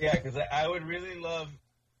 Yeah, because I would really love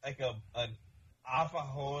like an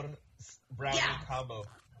alfajor brownie combo.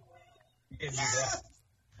 You can do that.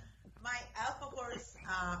 My alfajors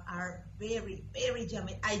are very, very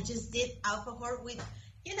yummy. I just did alfajor with,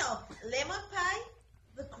 lemon pie,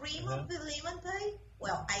 the cream of the lemon pie.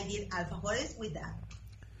 Well, I did alfajores with that.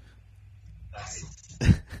 Nice.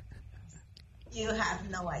 You have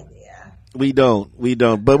no idea. We don't,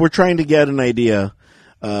 but we're trying to get an idea.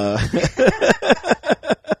 Well, if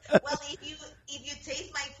you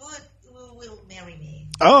taste my food, you will marry me.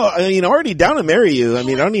 Oh, I mean, already down to marry you. I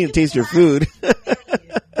mean, I don't need to taste your food. Marry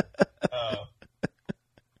you.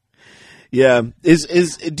 Yeah.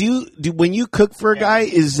 Do when you cook for a guy,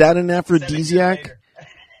 is that an aphrodisiac?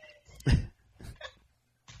 No,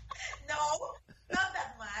 not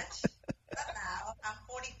that much. Not now. I'm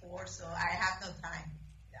 44, so I have no time.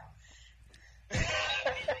 No.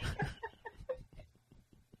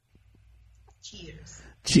 Cheers.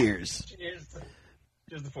 Cheers. Cheers.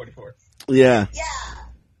 Cheers to 44. Yeah. Yeah.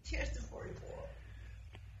 Cheers to 44.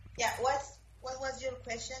 Yeah. What was your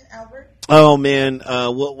question, Albert? Oh man,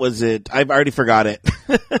 what was it? I've already forgot it.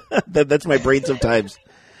 That's my brain sometimes.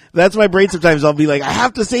 That's my brain sometimes. I'll be like, I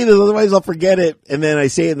have to say this, otherwise I'll forget it. And then I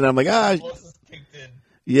say it, and then I'm like, Closest kicked in.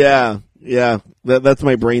 yeah. Yeah, that's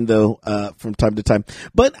my brain though, from time to time.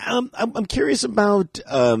 But I'm curious about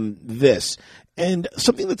this, and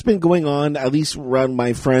something that's been going on, at least around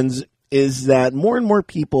my friends, is that more and more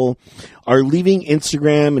people are leaving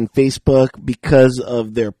Instagram and Facebook because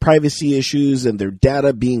of their privacy issues and their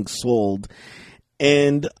data being sold.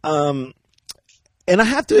 And I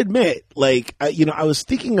have to admit, like, I was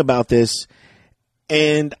thinking about this,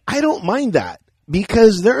 and I don't mind that,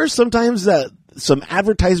 because there are sometimes that some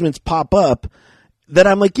advertisements pop up that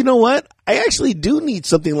I'm like, you know what? I actually do need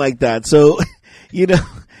something like that. So,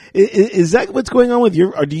 is that what's going on with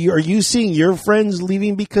are you seeing your friends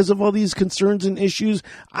leaving because of all these concerns and issues?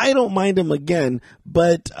 I don't mind them again,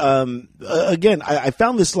 but again, I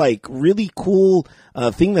found this like really cool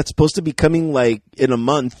thing that's supposed to be coming like in a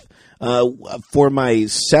month for my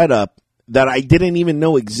setup that I didn't even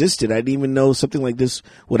know existed. I didn't even know something like this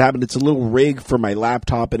would happen. It's a little rig for my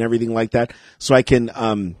laptop and everything like that, so I can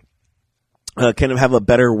kind of have a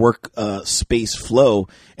better work space flow.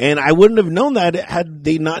 And I wouldn't have known that had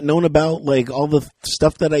they not known about like all the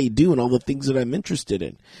stuff that I do and all the things that I'm interested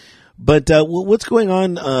in. But what's going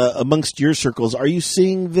on amongst your circles? Are you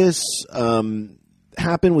seeing this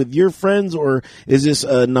happen with your friends, or is this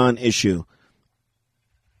a non-issue?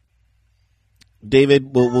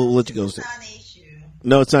 David, we'll let you go. It's not an issue.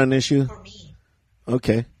 No, it's not an issue? For me.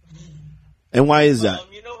 Okay. And why is that?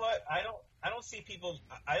 You know what? I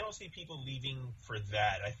don't see people leaving for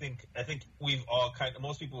that. I think we've all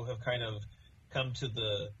most people have kind of come to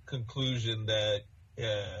the conclusion that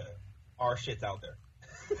our shit's out there.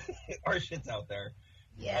 Our shit's out there.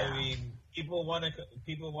 Yeah. I mean, people want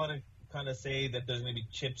to kind of say that there's going to be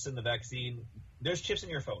chips in the vaccine. There's chips in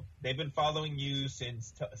your phone. They've been following you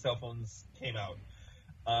since cell phones came out.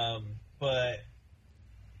 But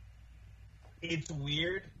it's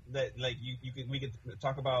weird that like we could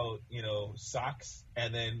talk about socks,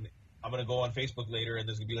 and then I'm gonna go on Facebook later and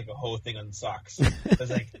there's gonna be like a whole thing on socks. It's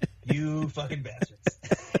like, you fucking bastards.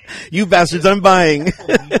 You bastards, I'm buying. You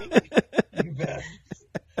bastards.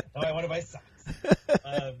 Now I want to buy socks.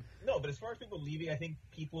 No, but as far as people leaving, I think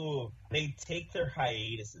people, they take their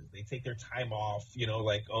hiatuses, they take their time off,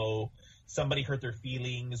 like, oh, somebody hurt their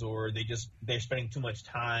feelings, or they're spending too much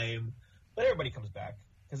time. But everybody comes back,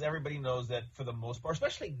 because everybody knows that for the most part,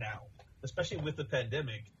 especially now, especially with the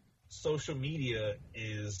pandemic, social media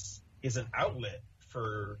is an outlet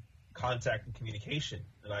for contact and communication.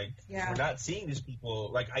 Like, we're not seeing these people.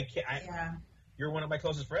 Like, you're one of my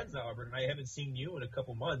closest friends now, Albert, and I haven't seen you in a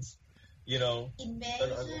couple months.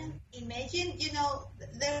 Imagine,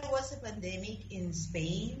 there was a pandemic in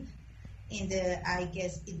Spain I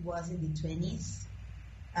guess it was in the 20s,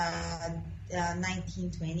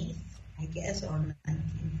 1920s, I guess, or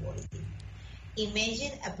 1940s.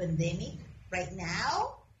 Imagine a pandemic right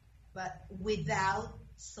now, but without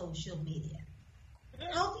social media.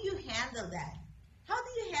 How do you handle that? How do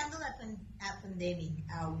you handle a pandemic,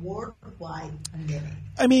 a worldwide pandemic?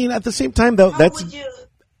 I mean, at the same time, though, that's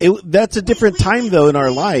a different time, though, in our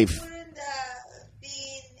life. We wouldn't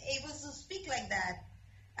be able to speak like that.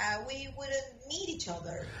 We wouldn't meet each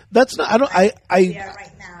other. That's not. We are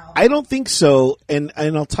right now. I don't think so, and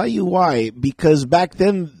I'll tell you why. Because back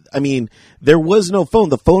then, I mean, there was no phone.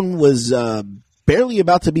 The phone was barely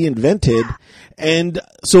about to be invented, and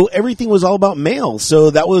so everything was all about mail. So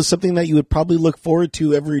that was something that you would probably look forward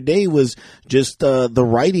to every day, was just the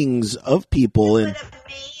writings of people. And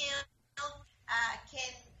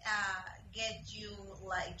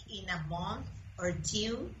in a month or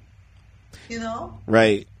two,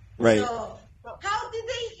 Right. So how did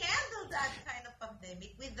they handle that kind of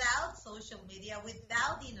pandemic without social media,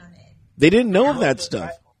 without internet? They didn't know of that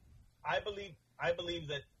stuff. I believe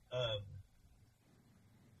that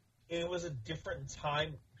it was a different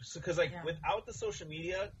time, because without the social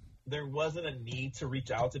media, there wasn't a need to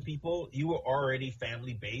reach out to people. You were already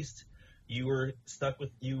family based. You were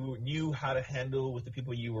you knew how to handle with the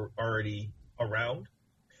people you were already around.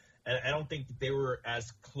 And I don't think that they were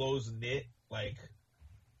as close-knit, like,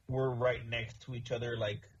 we're right next to each other.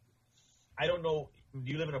 Like, I don't know,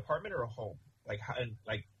 do you live in an apartment or a home? Like, how,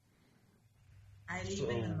 like... I live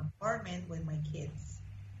in an apartment with my kids.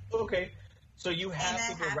 Okay. So you have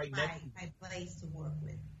people right next to you. my place to work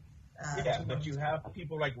with. But you have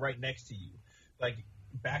people, like, right next to you. Like,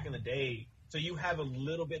 back in the day, so you have a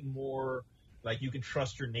little bit more, like, you can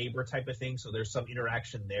trust your neighbor type of thing, so there's some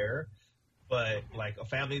interaction there. But like a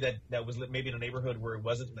family that was maybe in a neighborhood where it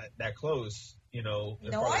wasn't that close, No,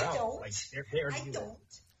 I don't. Like, I don't.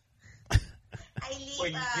 I live.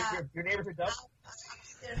 Wait, your neighbors are dumb?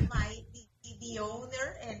 There's the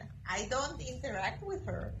owner, and I don't interact with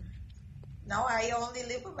her. No, I only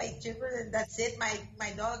live with my children, and that's it.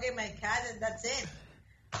 My dog and my cat, and that's it.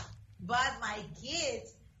 But my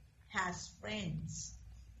kids has friends,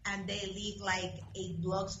 and they live like 8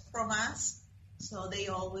 blocks from us. So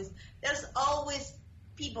there's always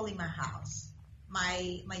people in my house.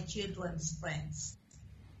 My children's friends,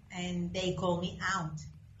 and they call me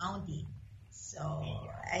auntie. So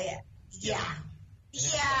yeah,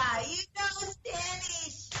 you know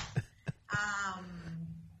Spanish. Um,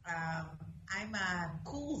 I'm a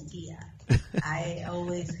cool kid. I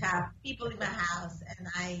always have people in my house, and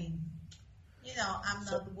I'm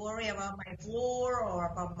not worried about my floor or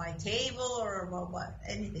about my table or about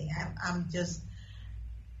anything. I'm just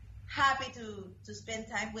happy to spend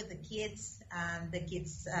time with the kids and the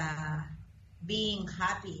kids being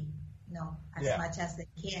happy, as much as they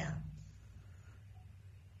can.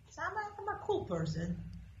 So I'm a cool person,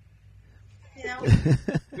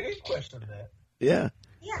 Great question, that. Yeah.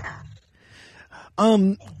 Yeah.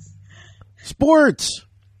 Thanks. Sports.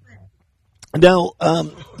 Now,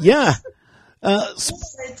 yeah.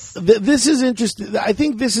 This is interesting. I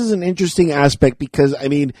think this is an interesting aspect because, I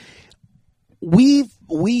mean, we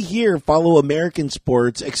here follow American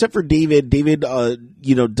sports, except for David. David,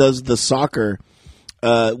 does the soccer,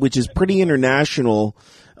 which is pretty international.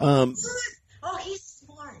 Oh, he's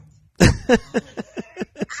smart. I've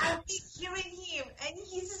been hearing him, and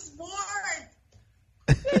he's smart.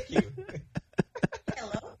 Thank you.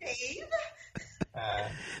 Hello, Dave.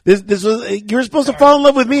 This was you were supposed to fall in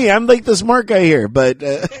love with me. I'm like the smart guy here, but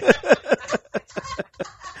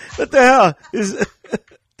what the hell?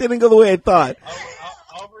 Didn't go the way I thought.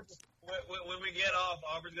 When we get off,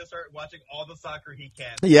 Aubrey's gonna start watching all the soccer he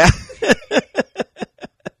can. Yeah.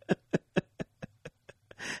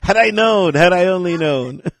 Had I only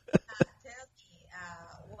known. Tell me,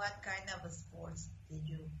 what kind of sports did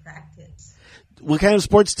you practice? What kind of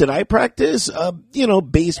sports did I practice?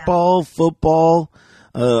 Baseball, football.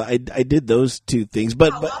 I did those two things,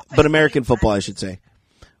 but American football, I should say.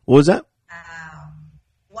 What was that?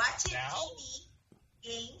 Watching TV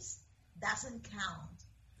games doesn't count.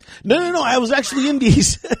 No. I was actually in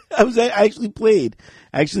these. I actually played.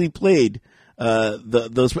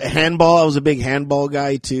 Those handball. I was a big handball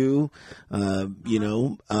guy too. So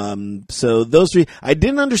those three. I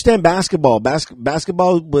didn't understand basketball.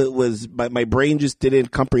 Basketball was my brain just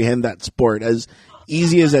didn't comprehend that sport, as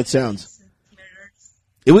easy as that sounds.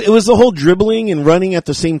 It was the whole dribbling and running at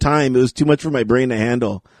the same time. It was too much for my brain to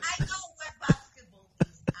handle. I know what basketball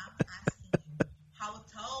is. I'm asking you, how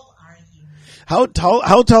tall are you?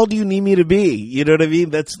 How tall do you need me to be? You know what I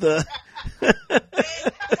mean? That's the. Very tall.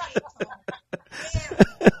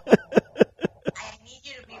 I need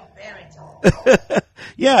you to be very tall.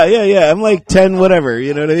 Yeah. I'm like 10, whatever.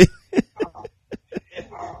 You know what I mean?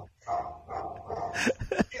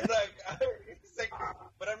 He's like,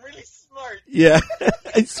 but I'm really smart. Yeah,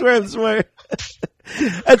 I swear I'm smart.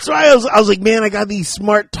 That's why I was like, man, I got these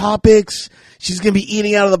smart topics. She's gonna be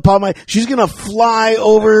eating out of the palm of my. She's gonna fly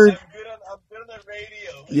over. I'm good on the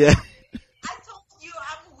radio. Yeah. I told you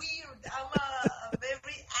I'm weird. I'm a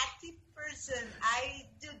very active person. I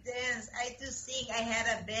do dance. I do sing. I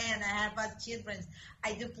had a band. I have children.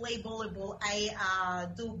 I do play volleyball. I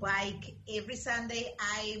do bike every Sunday.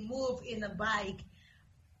 I move in a bike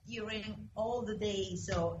during all the day.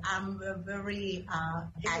 So I'm a very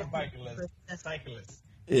active person. Cyclist.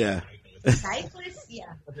 Yeah. Cyclist,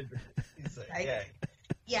 yeah. Yeah.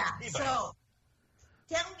 Yeah. So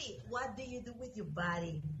tell me, what do you do with your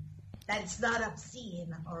body that's not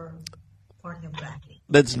obscene or pornographic?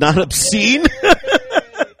 That's not obscene.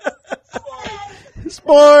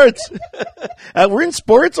 Sports. We're in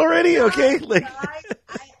sports already. Okay. Like. I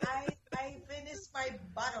finished my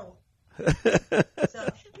bottle.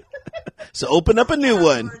 So open up a new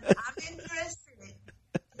one. I'm interested.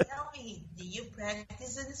 Tell me, do you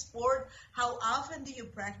practice in sport? How often do you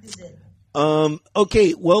practice it?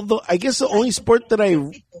 Okay. Well, I guess the only sport that I.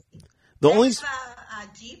 The only. A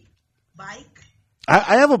Jeep bike.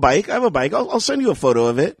 I have a bike. I'll send you a photo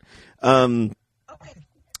of it. Okay.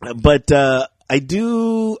 But I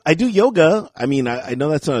do yoga. I mean, I know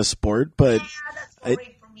that's not a sport, but Yeah, that's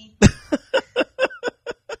boring for me. No,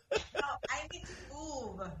 I need to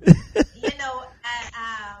move.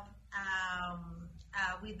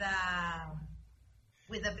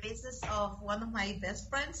 With the business of one of my best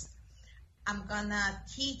friends, I'm gonna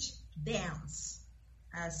teach dance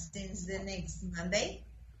since the next Monday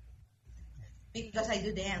because I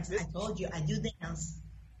do dance. I told you I do dance.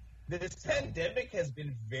 This pandemic has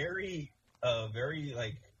been very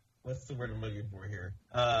like, what's the word I'm looking for here?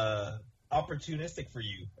 Opportunistic for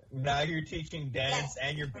you. Now you're teaching dance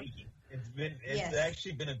and you're baking. It's Yes.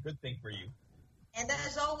 actually been a good thing for you. And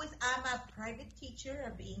as always, I'm a private teacher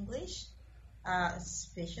of English,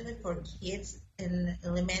 especially for kids in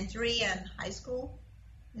elementary and high school.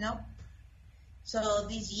 You know. So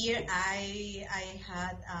this year I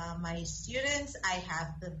had my students. I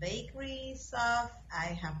have the bakery stuff. I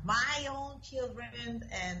have my own children,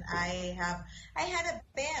 and I had a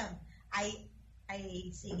band.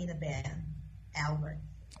 I sing in a band, Albert.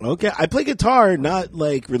 Okay, I play guitar, not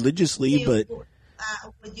like religiously, but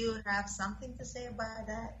Would you have something to say about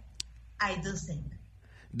that? I do sing.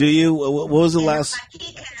 do you? What was the And last? I'm a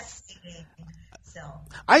kick-ass singing. So.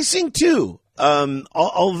 I sing too.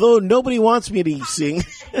 Although nobody wants me to sing.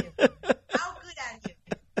 How good are you?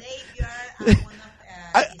 Dave, you are one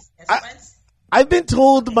of his best friends. I've been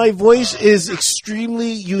told my voice is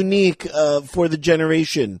extremely unique for the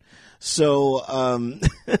generation. So,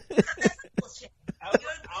 That's bullshit. Albert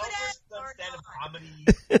at does or stand-up not? comedy.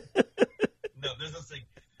 No, there's no thing.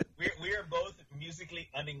 We are both musically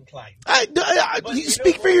uninclined. you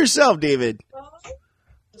speak for yourself, David. No.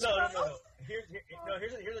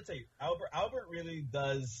 Here's the thing. Albert really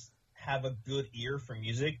does have a good ear for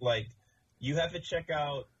music. Like, you have to check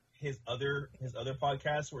out his other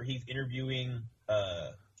podcasts where he's interviewing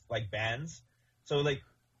like bands. So like,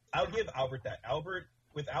 I'll give Albert that.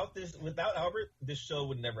 Without Albert, this show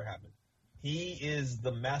would never happen. He is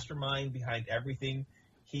the mastermind behind everything.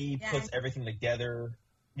 He puts everything together.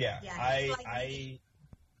 Yeah,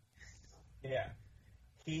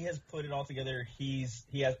 he has put it all together. He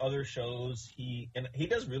has other shows. He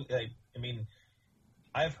does really like. I mean,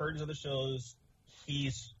 I've heard his other shows.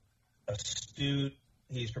 He's astute.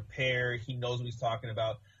 He's prepared. He knows what he's talking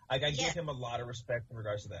about. Like, I give him a lot of respect in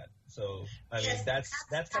regards to that. So I mean, that's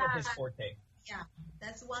kind of his forte. Yeah,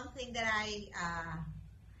 that's one thing that I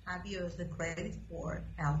have you as the credit for,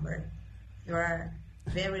 Albert. You are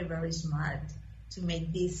very, very smart to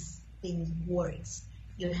make this thing work.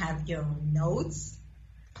 You have your notes.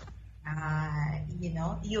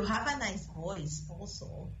 You have a nice voice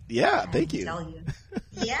also. Yeah, thank you. Tell you.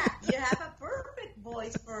 Yeah, you have a perfect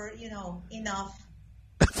voice for, enough.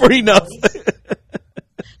 For enough. Voice.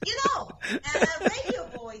 And a radio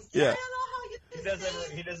voice. Yeah. I don't know how you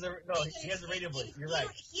He has a radio voice. You're right.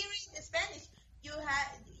 Here in Spanish, you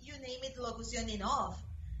name it locución en off.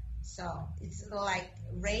 So it's like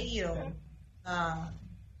radio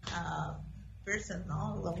person,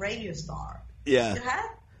 no? A radio star. Yeah.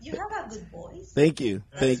 You have a good voice. Thank you.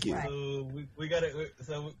 Thank you. Right.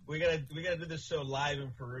 So we gotta do this show live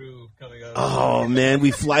in Peru coming up. Oh man,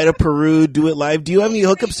 we fly to Peru, do it live. Do you have any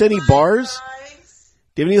hookups to any bars?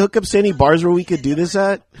 Do you have any hookups to any bars where we could do this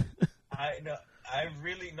at?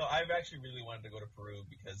 I've actually really wanted to go to Peru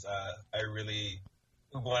because I really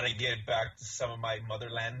want to get back to some of my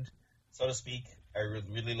motherland, so to speak. I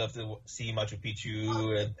really love to see Machu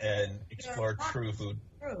Picchu and explore true food.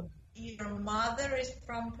 Peru. Your mother is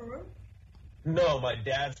from Peru? No, my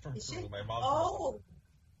dad's from Peru. My mom's from Peru.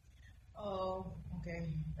 Oh,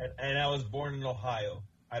 okay. And I was born in Ohio.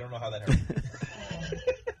 I don't know how that happened.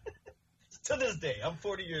 To this day, I'm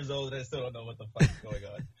 40 years old and I still don't know what the fuck is going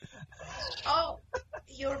on. Oh,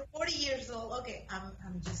 you're 40 years old. Okay,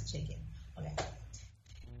 I'm just checking. Okay.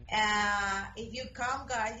 If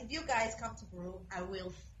you guys come to Peru, I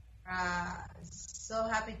will so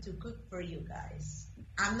happy to cook for you guys.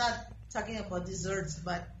 I'm not talking about desserts,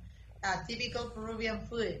 but typical Peruvian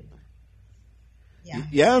food. Yeah.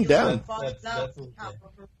 Yeah, I'm down. That's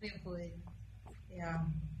Peruvian food. Yeah.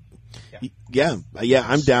 Yeah,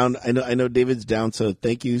 I'm down. I know David's down, so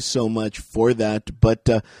thank you so much for that. But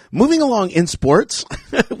moving along in sports,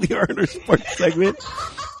 we are in our sports segment.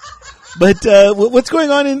 But what's going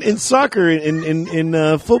on in soccer,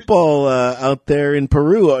 in football out there in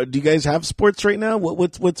Peru? Do you guys have sports right now?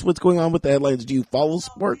 What's going on with the headlines? Do you follow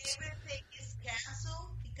sports? Everything is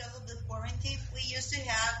canceled because of the quarantine. We used to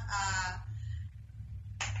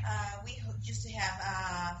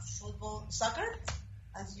have football, soccer,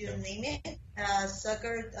 as you name it.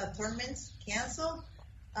 Soccer tournaments canceled.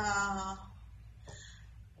 My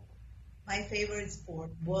favorite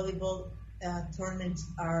sport, volleyball. Tournaments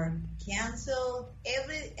are canceled.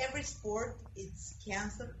 Every sport it's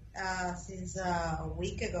canceled since a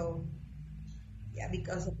week ago. Yeah,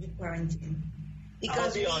 because of the quarantine. Because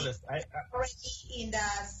I'll be honest, I already in the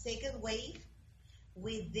second wave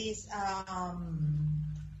with this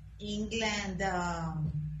England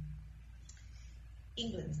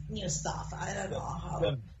new stuff. I don't know how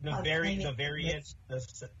the variant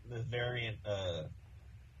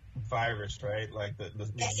virus, right? Like the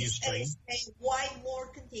new strain. It's way more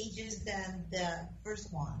contagious than the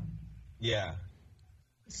first one. Yeah.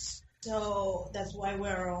 So that's why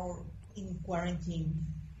we're all in quarantine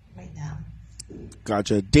right now.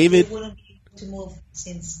 Gotcha. They David, wouldn't be able to move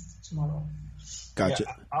since tomorrow. gotcha.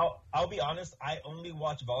 Yeah, I'll be honest. I only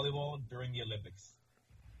watch volleyball during the Olympics.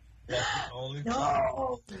 That's the only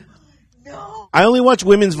time. No. I only watch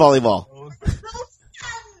women's volleyball. No fun.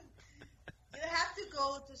 You have to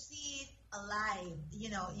go to see it alive.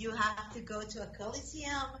 You have to go to a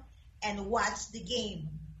coliseum and watch the game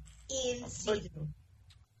in situ.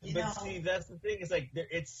 But see, that's the thing. It's like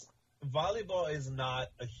it's volleyball is not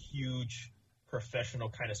a huge professional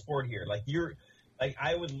kind of sport here. Like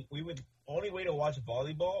we would only way to watch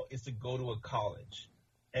volleyball is to go to a college,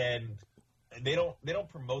 and they don't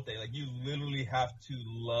promote that. Like you literally have to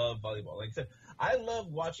love volleyball. Like I said, I love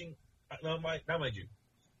watching. Not mind you,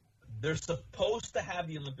 they're supposed to have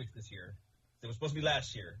the Olympics this year. It was supposed to be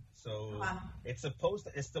last year, so it's supposed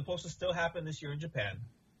to still happen this year in Japan.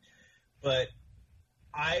 But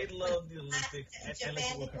I love the Olympics.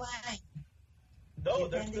 Japan declined. No,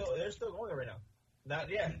 they're still going right now.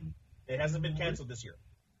 Not yet. It hasn't been canceled this year.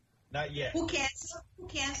 Not yet. Who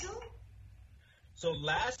canceled? So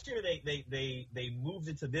last year they moved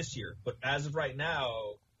it to this year, but as of right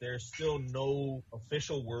now, there's still no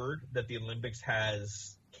official word that the Olympics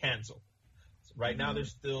has canceled. So right now, they're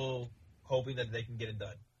still hoping that they can get it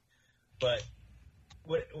done. But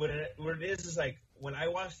what it is like when I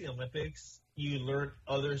watch the Olympics, you learn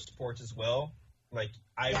other sports as well. Like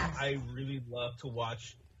I really love to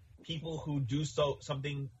watch people who do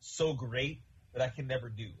something so great that I can never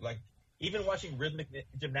do. Like even watching rhythmic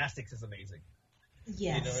gymnastics is amazing.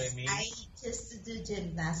 Yes, you know what I mean? I just do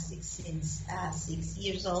gymnastics since 6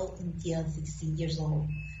 years old until 16 years old.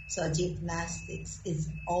 So gymnastics is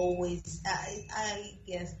always, I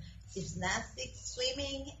guess, gymnastics,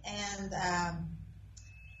 swimming, and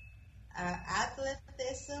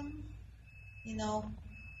athleticism.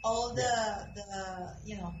 All the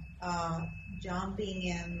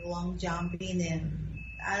jumping and long jumping, and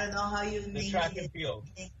I don't know how you name it. The track and field,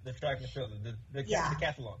 the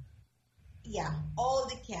decathlon. Yeah, all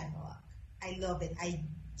the catalog. I love it. I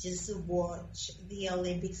just watch the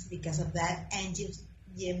Olympics because of that, and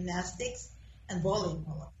gymnastics and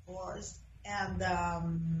volleyball, of course. And how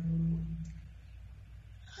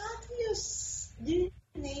do you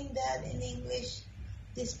name that in English?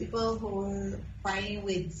 These people who are fighting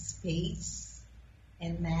with spades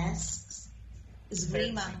and masks.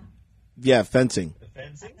 Esgrima. Yeah, fencing. The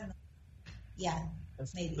fencing? Yeah.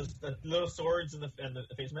 Maybe. The little swords and the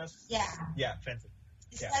face masks? Yeah. Yeah, fencing.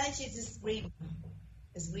 In Spanish it's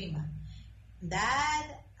esgrima. That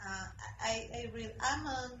I'm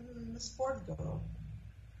a sport girl.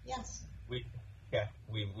 Yes. We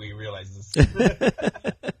realize this.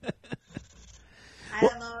 I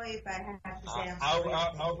don't know if I have to say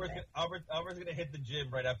Albert's gonna hit the gym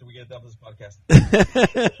right after we get done with this podcast.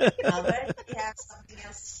 Albert, do you have something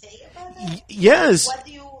else to say about that? Yes. What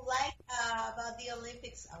do you like about the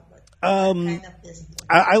Olympics, Albert?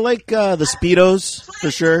 I like the Speedos for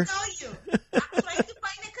sure. I'm trying to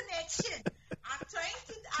find a connection.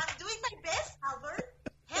 I'm doing my best, Albert.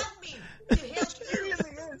 Help me to help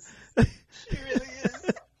you. She really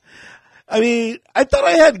is. I mean, I thought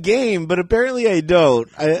I had game, but apparently I don't.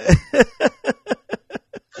 Albert,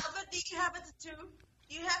 do you have a tattoo?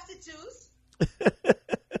 Do you have tattoos?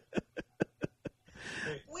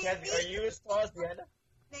 Are you as tall as Diana?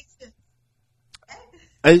 Next to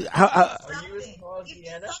Are you as tall as Give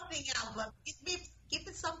Diana? me something, Albert. Give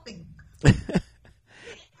me something.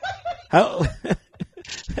 How?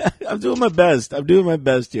 I'm doing my best. I'm doing my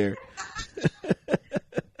best here.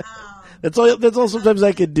 That's all. Sometimes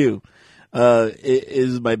I could do.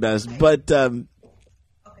 Is my best, but Okay.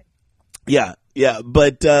 yeah.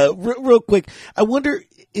 But real quick, I wonder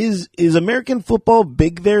is American football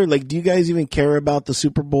big there? Like, do you guys even care about the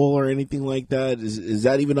Super Bowl or anything like that? Is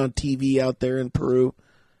that even on TV out there in Peru?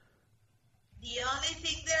 The only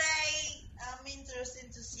thing that I'm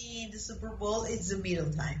interested to see in the Super Bowl is the middle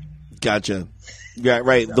time. Gotcha. Yeah,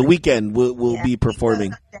 right. The weekend will be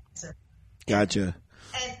performing. Gotcha.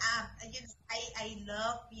 And I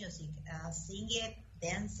love music, sing it,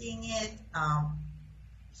 dancing it,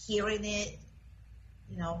 hearing it,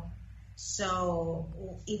 So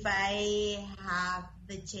if I have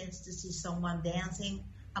the chance to see someone dancing,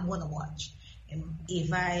 I'm gonna watch. And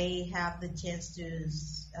if I have the chance to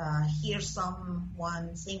hear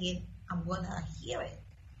someone singing, I'm gonna hear it.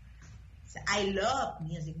 So I love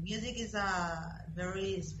music. Music is a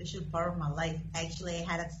very special part of my life. Actually, I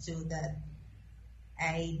had a tattoo that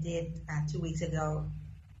I did 2 weeks ago.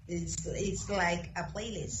 It's like a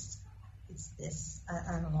playlist. It's this.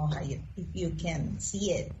 I don't know if you can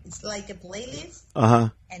see it. It's like a playlist,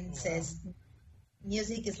 and it says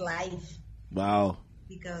music is life Wow.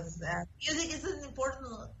 because music is an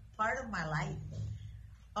important part of my life.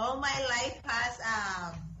 All my life has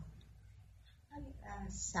a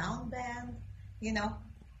sound band, you know.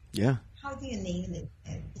 Yeah. How do you name it?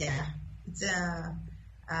 Yeah, it's a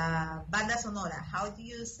banda sonora. How do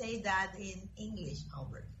you say that in English,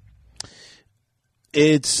 Albert?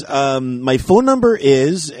 It's my phone number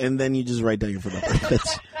is, and then you just write down your phone number.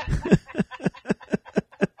 That's,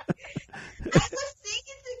 I was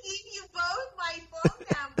thinking to give you both my phone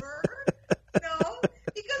number, no,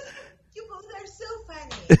 because you both are so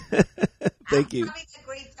funny. Thank I'm you. having a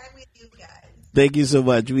great time with you guys. Thank you so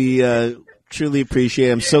much. We truly appreciate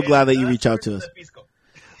it. I'm so glad that you reached out to us.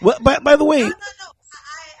 Well, by the way, No.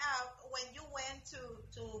 When you went to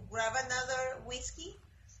grab another whiskey,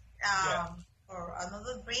 or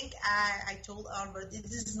another drink, I told Albert,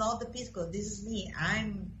 this is not the pisco. This is me.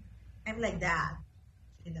 I'm like that,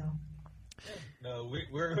 you know. No,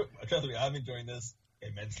 we're trust me, I'm enjoying this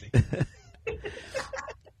immensely.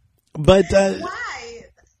 but Why?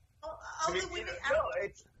 All the women.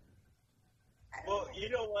 Well, you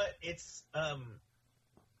know what? It's a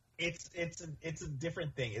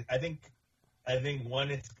different thing. I think one,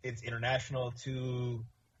 it's international. Two,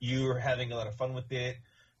 you're having a lot of fun with it.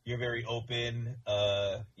 You're very open.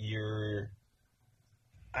 I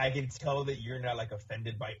can tell that you're not like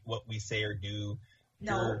offended by what we say or do.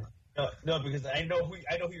 No. No, because I know who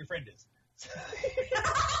your friend is.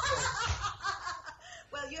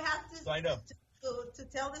 Well, you have to. So I know. To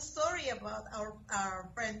tell the story about our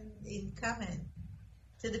friend in common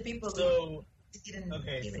to the people. So who didn't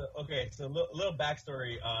hear it. So a little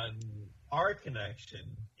backstory on our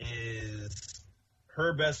connection is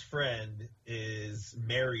her best friend is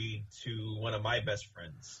married to one of my best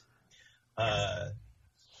friends. I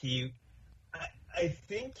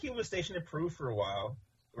think he was stationed in Peru for a while,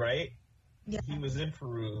 right? Yeah. He was in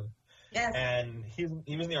Peru, Yes. and he was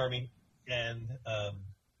in the army, and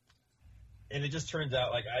it just turns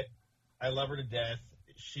out like I love her to death.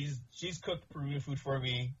 She's cooked Peruvian food for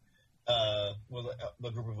me. With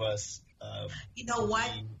a group of us. You know what?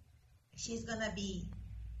 She's gonna be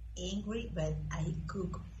angry, but I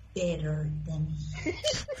cook better than he.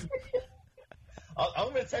 I'm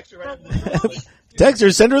gonna text her right after this. text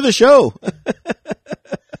her, send her the show.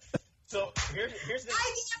 So here's the.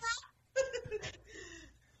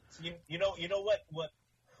 You know what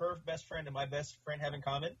her best friend and my best friend have in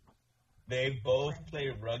common? They both play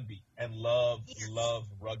rugby and love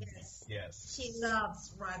rugby. Yes. She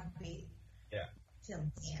loves rugby. Yeah.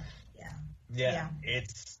 Yeah.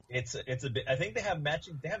 It's a bit. I think they have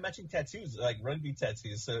matching tattoos, like rugby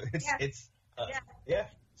tattoos. So it's yeah.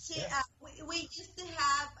 We used to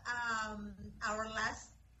have our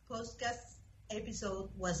last podcast episode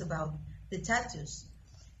was about the tattoos,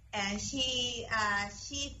 and she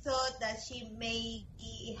thought that she may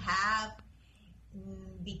have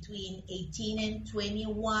between 18 and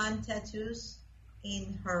 21 tattoos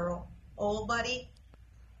in her whole body,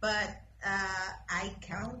 but I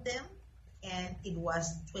count them, and it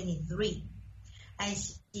was 23. And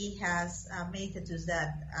she has many tattoos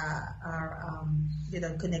that are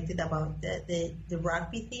connected about the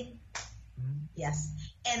rugby theme. Mm-hmm. Yes,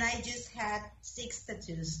 and I just had 6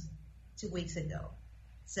 tattoos 2 weeks ago.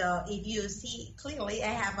 So if you see clearly, I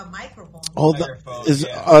have a microphone. Oh,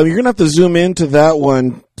 you're gonna have to zoom into that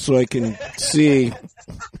one so I can see.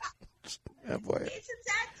 Oh, boy. It's a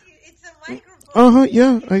tattoo. It's a microphone.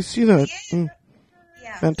 Yeah, I see that.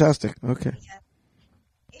 Yeah. Fantastic. Okay.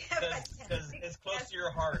 Because it's close to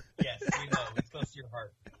your heart. Yes, we know it's close to your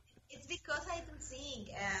heart. It's because I can sing,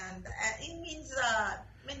 and it means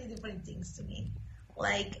many different things to me.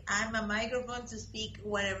 Like, I'm a microphone to speak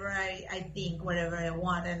whatever I think, whatever I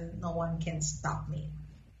want, and no one can stop me.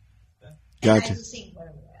 Gotcha. And I do sing very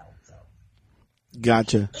well. So.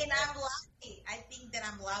 Gotcha. And I'm loudy. I think that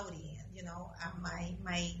I'm loudy.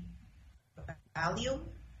 My volume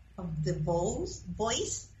of the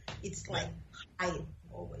voice, it's like high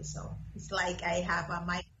always. So it's like I have a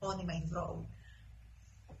microphone in my throat.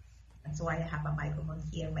 That's why I have a microphone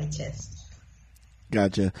here in my chest.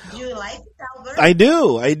 Gotcha. Do you like it, Albert? I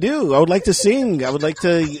do. I would like to sing. I would like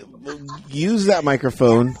to use that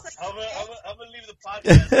microphone. I'm gonna leave the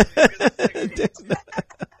podcast.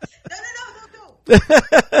 No.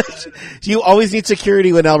 You always need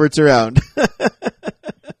security when Albert's around.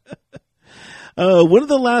 One of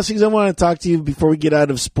the last things I want to talk to you before we get out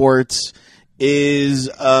of sports is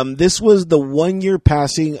this was the 1-year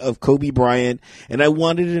passing of Kobe Bryant, and I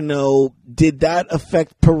wanted to know, did that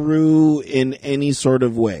affect Peru in any sort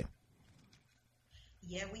of way?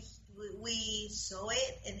 Yeah, we saw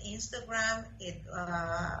it in Instagram, it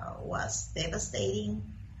was devastating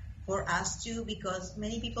for us too because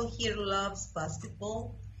many people here loves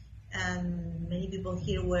basketball, and many people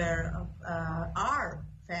here are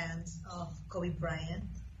fans of Kobe Bryant.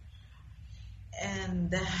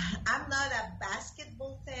 And I'm not a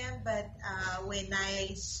basketball fan, but when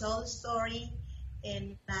I saw the story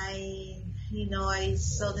and I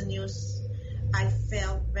saw the news, I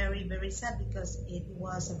felt very, very sad because it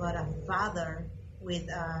was about a father with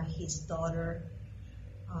his daughter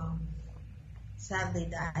sadly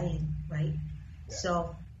dying, right? Yeah.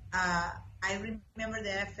 So I remember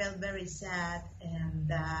that I felt very sad, and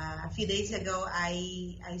a few days ago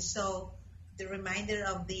I saw the reminder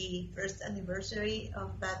of the first anniversary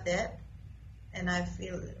of that death, and I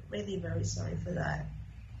feel really very sorry for that.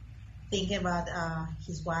 Thinking about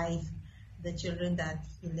his wife, the children that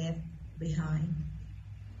he left behind.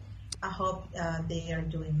 I hope they are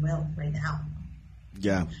doing well right now.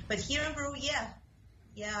 Yeah. But here in Peru,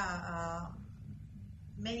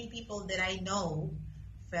 many people that I know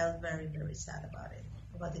felt very, very sad about it,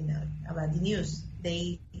 about the news.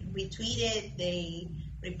 They retweeted, they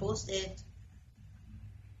reposted.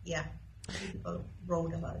 Yeah, people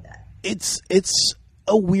wrote about that. It's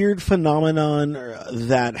a weird phenomenon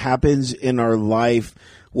that happens in our life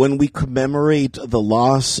when we commemorate the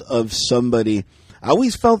loss of somebody. I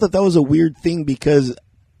always felt that was a weird thing because,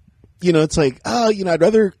 it's like, I'd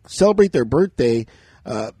rather celebrate their birthday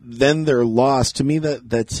than their loss. To me,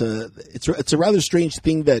 it's a rather strange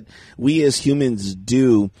thing that we as humans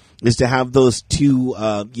do, is to have those two,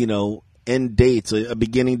 end dates, a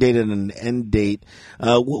beginning date and an end date.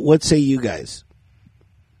 What say you guys?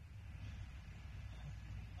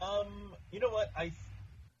 You know what?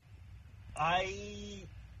 I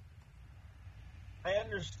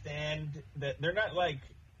understand that they're not like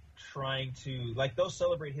trying to, like, they'll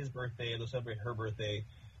celebrate his birthday, they'll celebrate her birthday,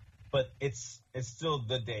 but it's still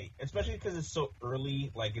the date, especially because it's so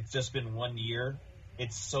early. Like, it's just been 1 year.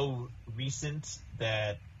 It's so recent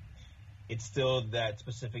that it's still that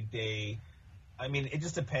specific day. I mean, it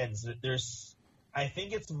just depends. I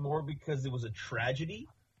think it's more because it was a tragedy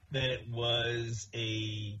than it was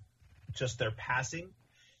just their passing.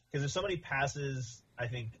 Because if somebody passes, I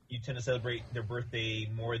think you tend to celebrate their birthday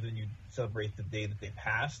more than you celebrate the day that they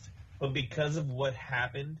passed. But because of what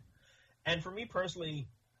happened, and for me personally,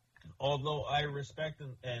 although I respect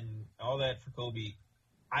and all that for Kobe,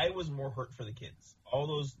 I was more hurt for the kids.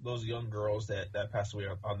 All those young girls that passed away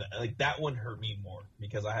on that one hurt me more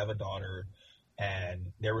because I have a daughter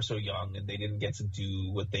and they were so young and they didn't get to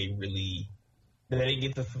do what they didn't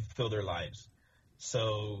get to fulfill their lives.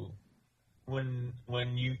 So when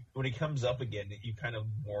it comes up again, you kind of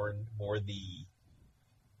mourn more the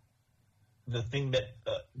thing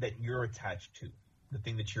that you're attached to, the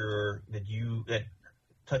thing that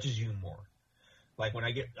touches you more. Like when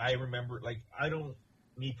I remember, like, I don't,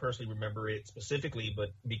 me personally, remember it specifically, but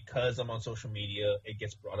because I'm on social media, it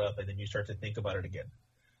gets brought up and then you start to think about it again.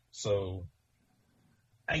 So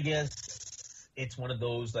I guess it's one of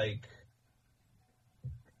those, like,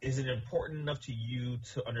 is it important enough to you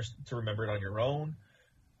to remember it on your own,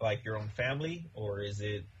 like your own family, or is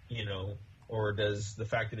it, or does the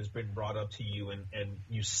fact that it's been brought up to you and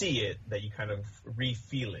you see it, that you kind of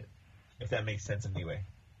re-feel it, if that makes sense in any way?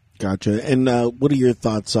 Gotcha. And what are your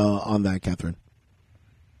thoughts on that, Catherine?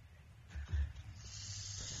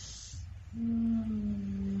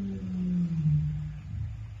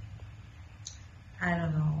 I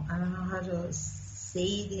don't know. I don't know how to say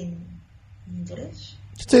it in English.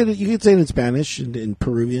 You can say it in Spanish and in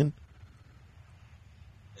Peruvian.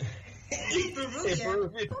 In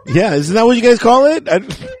Peruvian. Yeah, isn't that what you guys call it? No,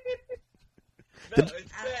 it's Spanish, bro.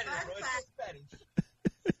 It's Spanish.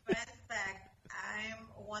 Fun fact, I'm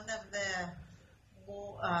one of the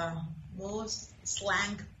most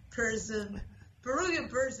slang Peruvian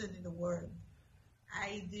person in the world.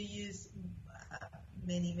 I do use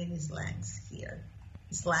many slangs here.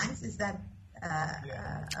 Slangs, is that?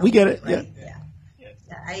 We get it, right? yeah. Yes.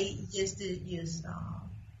 Yeah. I used to use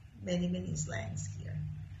many slangs here.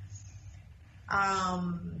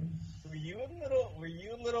 Were you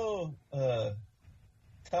a little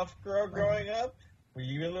tough girl growing up? Were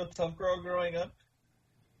you a little tough girl growing up?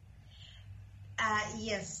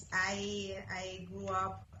 Yes, I grew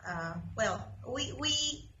up. Well, we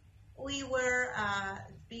were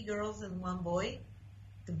 3 girls and 1 boy.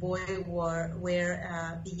 The boy were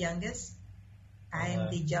the youngest. I am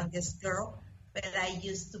the youngest girl, but I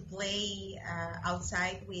used to play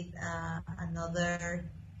outside with another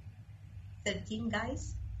 13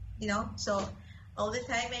 guys. So all the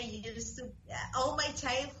time I used to. All my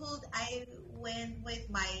childhood, I went with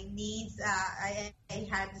my knees. I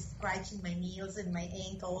had scratching my knees and my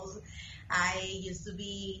ankles. I used to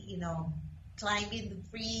be, climbing the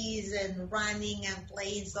trees and running and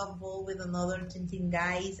playing softball with another 10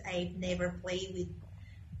 guys. I've never played with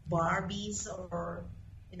Barbies or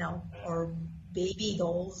baby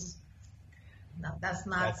dolls. No, that's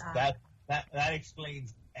not. That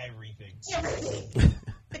explains everything. Everything.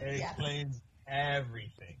 It Yeah. explains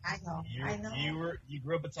everything. I know. I know. You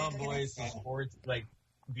grew up a tomboy, so sports like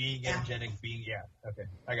being Yeah. energetic, okay,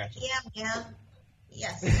 I got you. Yeah, man.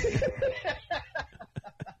 Yes.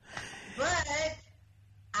 But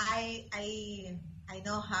I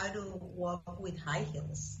know how to walk with high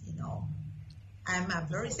heels. I'm a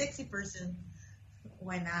very sexy person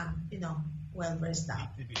when I'm well dressed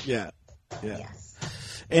up. Yeah. Yes.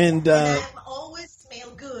 And And I'm always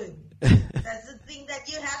smell good. That's the thing that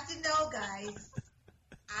you have to know, guys.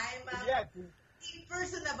 I'm a big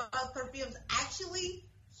person about perfumes. Actually,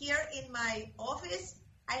 here in my office,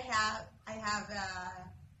 I have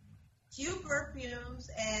two perfumes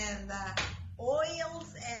and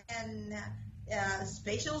oils and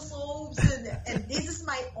special soaps, and this is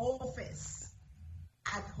my office.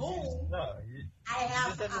 At home, I You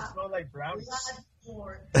have just doesn't smell like brownies. lot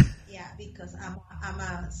more. Yeah, because I'm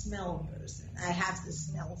a smell person. I have to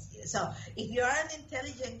smell you. So if you're an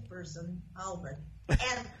intelligent person, Albert,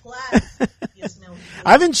 and plus you smell good.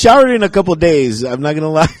 I haven't showered in a couple of days. I'm not gonna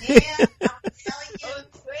lie. Yeah, I'm telling you.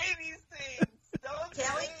 Don't say these things. Don't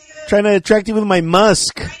Telling say you. Trying to attract you with my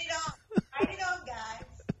musk. Write it on, guys.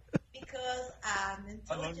 Because an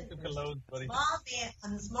How long you intelligent took person, alone, buddy?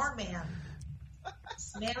 smart man,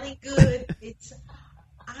 smelling good, it's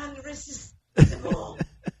unresistible.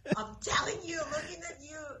 I'm telling you, looking at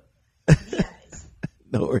you. Yes.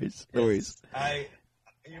 No worries. I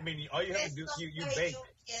mean, all you have to do, you bake.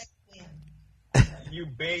 You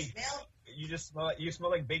bake. Smell? You smell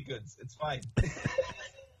like baked goods. It's fine.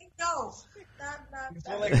 No, not You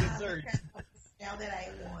smell like not the dessert. kind of smell that I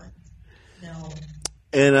want. No.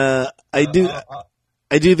 And I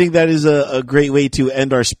do think that is a great way to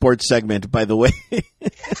end our sports segment, by the way.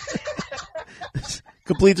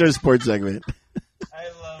 Completes our sports segment. I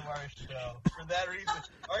love our show. For that reason,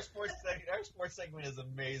 our sports segment is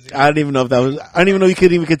amazing. I don't even know you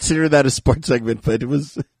could even consider that a sports segment, but it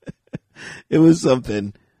was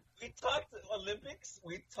something. We talked Olympics.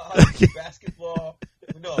 We talked basketball.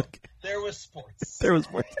 No, there was sports. There was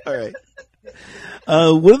sports. All right.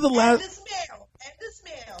 One of the And last, the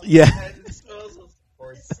smell. yeah, And it smells of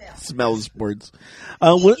sports. The smell. smells sports.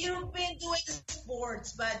 What? You've been doing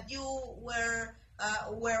sports, but you were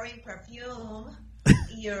wearing perfume.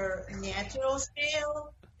 Your natural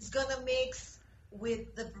smell is gonna mix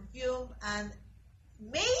with the perfume, and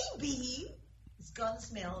maybe it's gonna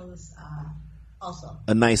smell also.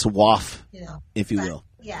 A nice waft, if you But, will.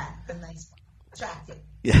 Yeah, a nice one. Attractive.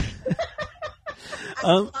 Yeah. As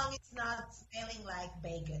long as it's not smelling like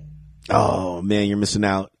bacon. Oh man, you're missing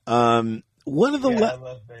out. One of the I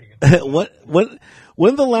love bacon. one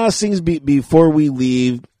of the last things before we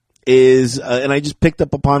leave is, and I just picked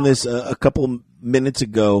up upon this a couple minutes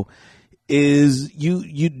ago, is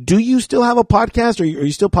you still have a podcast, or are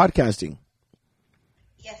you still podcasting?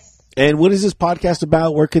 Yes. And what is this podcast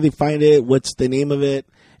about? Where can they find it? What's the name of it?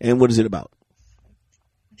 And what is it about?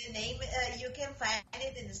 The name, you can find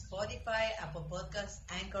it in Spotify, Apple Podcasts,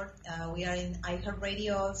 Anchor. We are in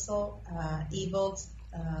iHeartRadio also, Evox,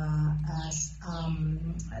 as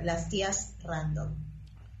Las Tías Random.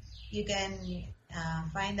 You can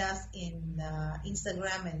find us in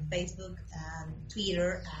Instagram and Facebook and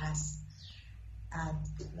Twitter as at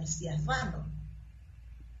Las Tías Random.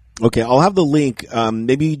 Okay, I'll have the link.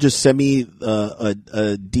 Maybe you just send me a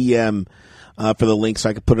DM for the link so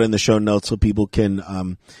I can put it in the show notes so people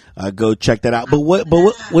can go check that out. But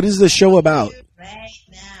what is the show about? Right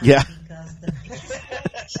now, Yeah. because the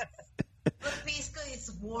Pisco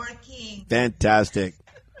is working. Fantastic.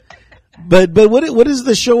 But what is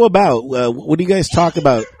the show about? What do you guys talk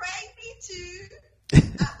about? Right, me too.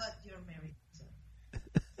 But you're married. So.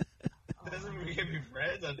 Doesn't mean we can be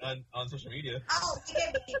friends on social media. Oh, we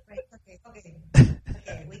can be friends.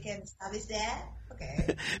 Okay. We can establish that.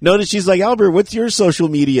 Okay. Notice she's like, Albert, what's your social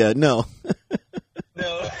media? No.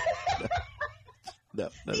 No. No.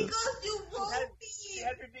 Because you wrote me. She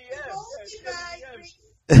had your DM. You wrote me She had by your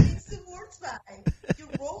DMs. brings the words by. You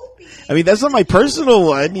wrote me. I mean, that's not my personal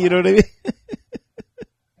one. You know what I mean?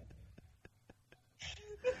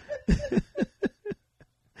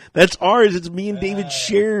 That's ours. It's me and David's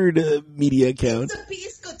shared media account. It's a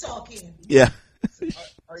Pisco talking. Yeah.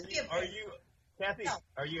 Are you, Kathy? No.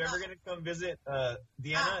 Are you ever gonna come visit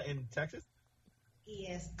Deanna in Texas?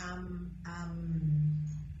 Yes.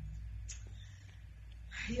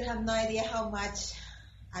 You have no idea how much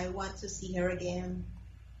I want to see her again.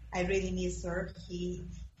 I really miss her. She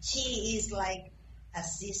is like a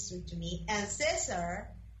sister to me. And Cesar,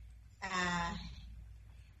 uh,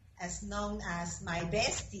 as known as my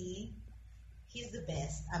bestie, he's the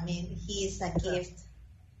best. I mean, he is a gift.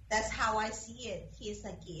 That's how I see it. He is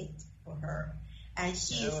a gift for her, and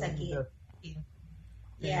she is a gift.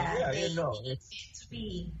 Yeah, they need to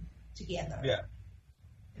be together. Yeah.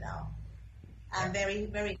 You know, I'm very,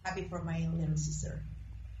 very happy for my little sister,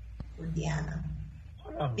 for Diana,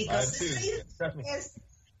 because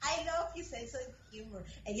I love his sense of humor,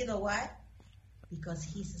 and you know what? Because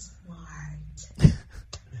he's smart.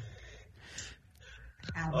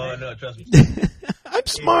 Oh no, trust me. I'm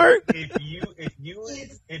smart. If you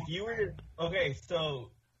were okay,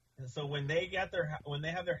 so when they have their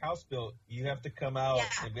house built, you have to come out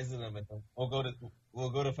and visit them, and we'll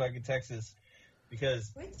go to fucking Texas,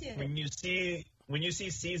 because when you see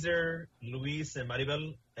Caesar, Luis, and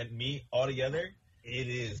Maribel and me all together, it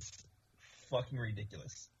is fucking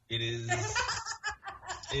ridiculous. It is.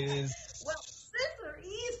 Well, Caesar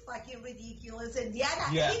is fucking ridiculous, and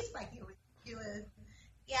Diana is fucking ridiculous.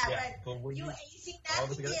 Yeah, but you ain't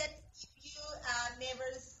that yet if you never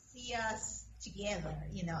see us together.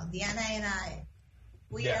 You know, Diana and I,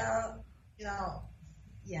 we are,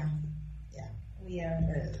 we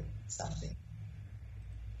are something.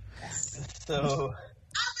 Yes. So,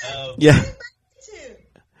 yeah.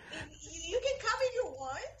 You can come if you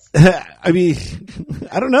want. I mean,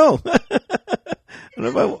 I don't know. I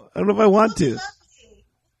don't know if I want to.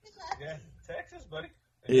 Yeah, Texas, buddy.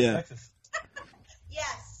 Yeah. Texas.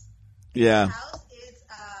 Yes. Yeah. The house is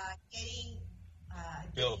getting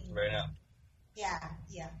built right now. Yeah,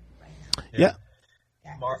 right now. Yeah.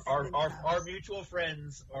 Our mutual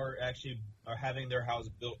friends are having their house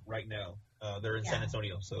built right now. They're in San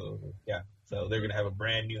Antonio, so they're gonna have a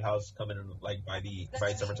brand new house coming in like by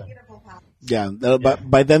summertime. Yeah,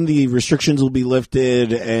 by then the restrictions will be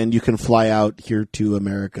lifted, and you can fly out here to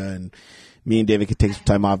America, and me and David can take some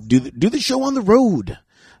time off, do the show on the road,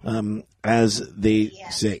 as they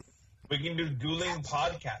say. We can do dueling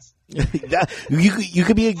podcasts. you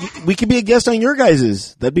could we could be a guest on your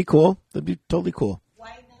guys's. That'd be cool. That'd be totally cool.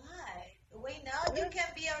 Why not? Why not? You can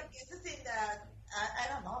be our guest in the I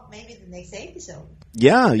don't know, maybe the next episode.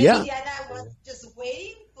 Yeah, maybe yeah. Diana was just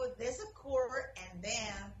waiting for this occur, and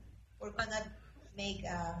then we're gonna make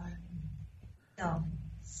no.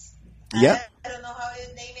 Yeah. I don't know how you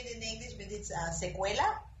name it in English, but it's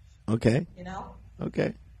secuela. Okay. You know.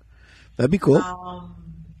 Okay. That'd be cool.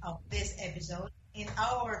 Of this episode in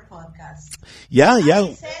our podcast. Yeah.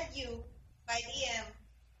 I sent you by DM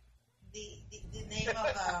the name of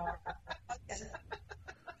our podcast.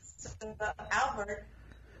 So, Albert,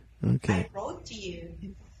 Okay. I wrote to you.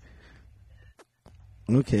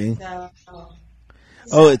 Okay.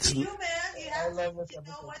 So, it's. you, man. You have I love this to know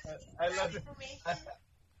episode. what's I love it. information.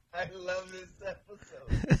 I love this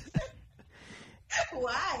episode.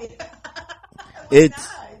 Why? It's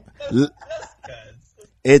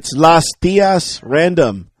it's Las Tias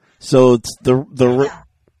Random, so it's it's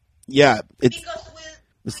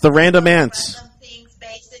the random ants. Random things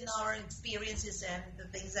based on our experiences and the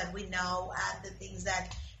things that we know and the things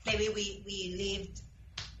that maybe we lived,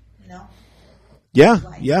 you know.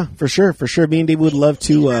 Yeah, for sure. Me and Dave would love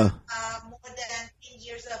to. More than 10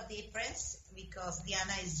 years of difference because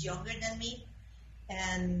Diana is younger than me,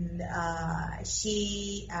 and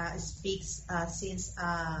she speaks since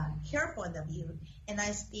her point of view, and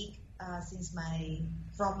I speak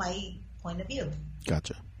from my point of view.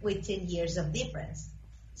 Gotcha. With 10 years of difference,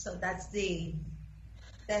 so that's the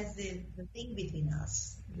thing between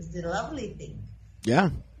us. It's the lovely thing. Yeah,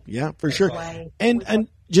 for sure. And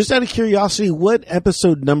just out of curiosity, what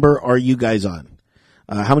episode number are you guys on?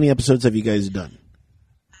 How many episodes have you guys done?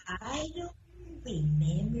 I don't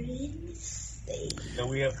remember in mistake. No,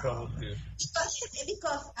 we have trouble too.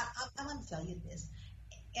 Because I'm going to tell you this.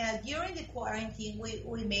 During the quarantine,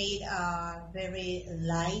 we made very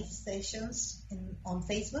live sessions on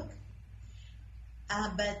Facebook.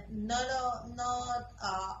 But not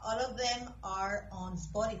all of them are on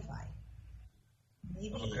Spotify.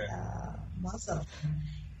 Maybe most of them.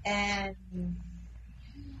 And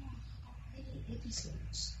how many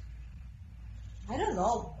episodes? I don't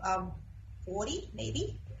know, 40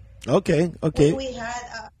 maybe. Okay. We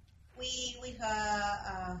had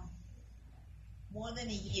more than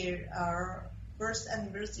a year. Our first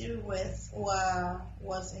anniversary was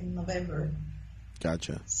in November.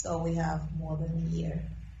 Gotcha. So we have more than a year.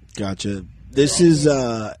 Gotcha. This is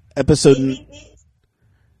episode. It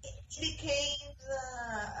became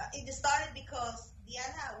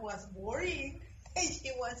was worried and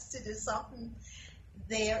she wants to do something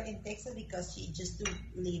there in Texas because she just to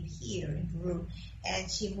live here in Peru,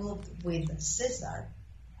 and she moved with Cesar,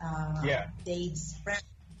 Dave's friend,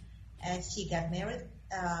 and she got married,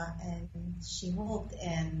 and she moved,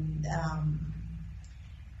 and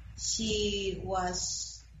she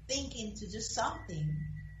was thinking to do something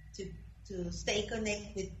to stay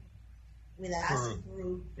connected with us in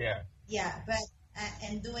Peru. Yeah, but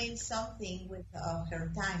and doing something with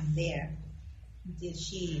her time there. Did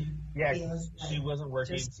she? Yeah, feels she like wasn't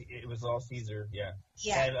working. just- It was all Caesar. Yeah.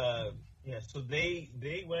 Yeah. And so they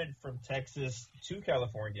went from Texas to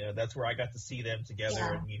California. That's where I got to see them together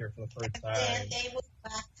Yeah. and meet her for the first Then time. they moved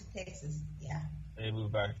back to Texas. Yeah. They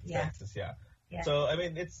moved back to Yeah. Texas. Yeah. Yeah. So I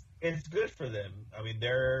mean, it's good for them. I mean,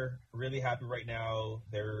 they're really happy right now.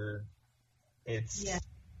 Yeah.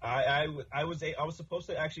 I was supposed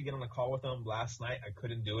to actually get on a call with them last night. I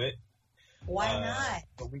couldn't do it. Why not?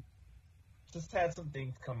 But we just had some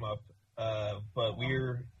things come up.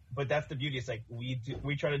 But that's the beauty. It's like we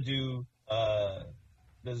try to do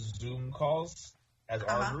the Zoom calls as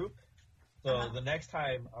our group. So the next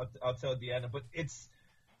time I'll tell Deanna. But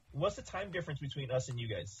what's the time difference between us and you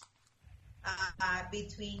guys?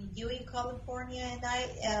 Between you in California and I,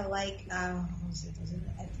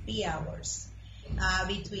 3 hours.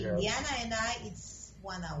 Between Diana and I, it's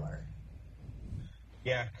 1 hour.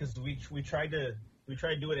 Yeah, because we tried to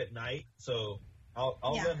do it at night. So I'll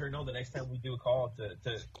let her know the next time we do a call to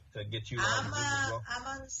get you on Zoom as well.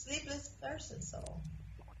 I'm a sleepless person, so.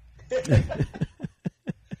 But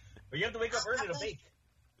you have to wake up early to bake.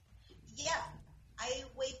 Yeah, I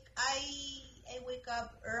wake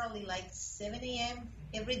up early, like 7 a.m.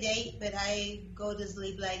 every day, but I go to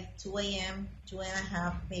sleep like 2 a.m.,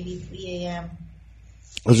 2:30, maybe 3 a.m.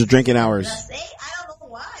 Those are drinking hours. I don't know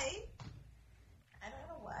why.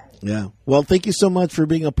 Yeah. Well, thank you so much for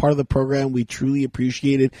being a part of the program. We truly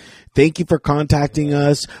appreciate it. Thank you for contacting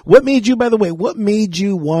us. What made you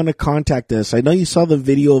want to contact us? I know you saw the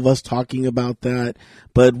video of us talking about that,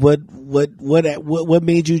 but what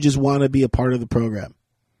made you just want to be a part of the program?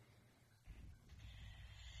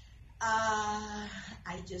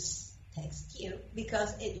 I just text you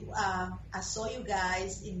because I saw you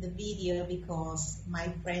guys in the video because my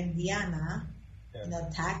friend Diana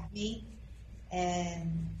tagged me,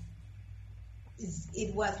 and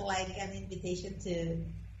it was like an invitation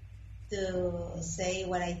to say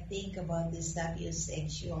what I think about this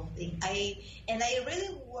sapiosexual thing. I really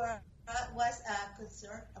was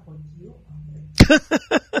concerned about you,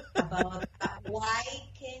 about why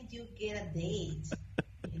can't you get a date?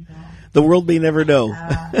 You know? The world may never know.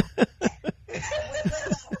 As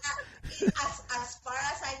far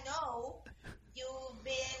as I know, you've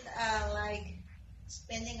been like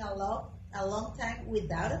spending a long time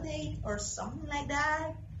without a date or something like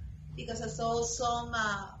that. Because I saw some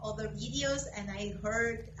other videos and I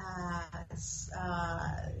heard, I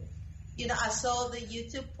saw the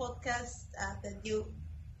YouTube podcast that you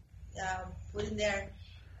put in there,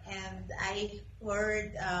 and I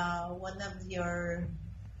heard one of your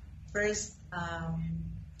first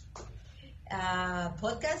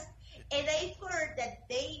podcast, and I heard that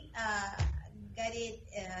they got it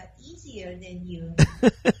easier than you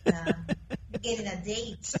getting a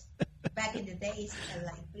date back in the days,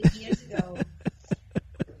 like 3 years ago.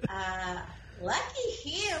 Lucky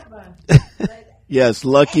him. But, yes,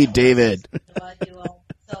 lucky David.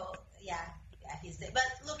 So yeah, he's there. But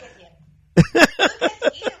look at him. Look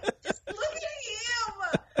at him. Just look at him.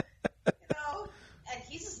 And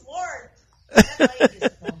he's smart. That's why you're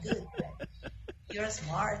so good. You're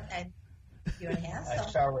smart and you're handsome.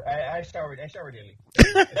 I showered daily.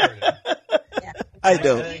 Yeah. I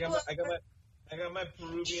know. I got my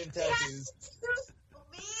Peruvian tattoos.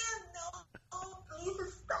 Man, no,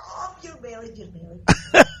 please stop. You're married.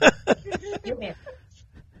 You're married.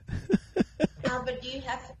 Albert, do you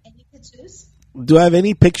have any tattoos? Do I have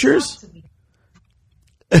any pictures?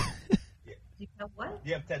 Do you have what?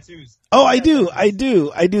 You have tattoos. Oh, I do.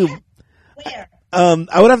 Where?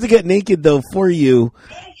 I would have to get naked though for you.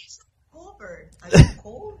 Man, you're so cool, Bert. Are you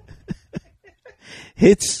cold?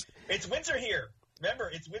 It's winter here. Remember,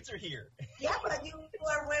 it's winter here. Yeah, but you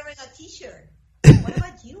are wearing a t-shirt. What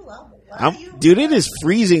about you, Albert? Dude, it is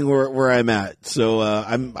freezing where I'm at. So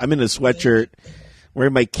I'm in a sweatshirt,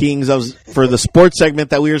 wearing my Kings. I was for the sports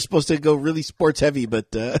segment that we were supposed to go really sports heavy,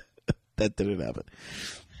 but that didn't happen.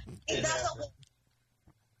 It doesn't.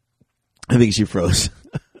 I think she froze.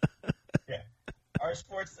 Yeah, our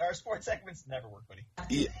sports segments never work,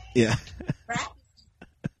 buddy. Yeah.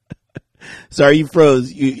 Sorry, you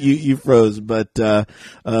froze. You froze. But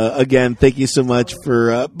again, thank you so much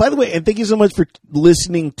for. By the way, and thank you so much for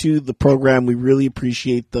listening to the program. We really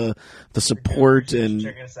appreciate the support and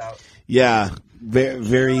checking us out. Yeah,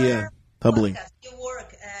 very humbling. You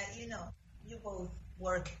work. You both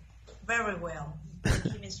work very well. The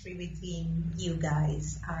chemistry between you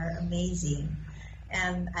guys are amazing,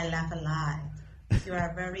 and I laugh a lot. You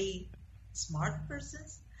are very smart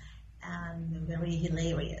persons and very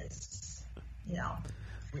hilarious. We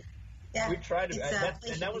try to.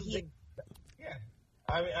 That was the, yeah.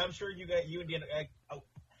 I mean, I'm sure you and Deanna.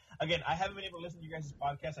 Again, I haven't been able to listen to you guys'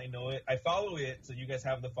 podcast. I know it. I follow it, so you guys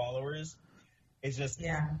have the followers. It's just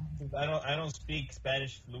since I don't speak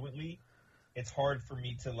Spanish fluently. It's hard for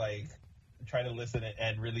me to try to listen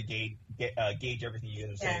and really gauge everything you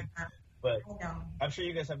guys are saying. But I'm sure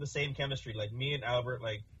you guys have the same chemistry. Like me and Albert,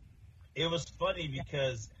 it was funny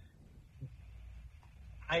because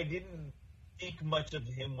I didn't think much of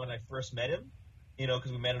him when I first met him,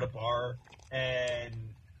 because we met at a bar.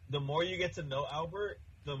 And the more you get to know Albert,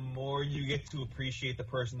 the more you get to appreciate the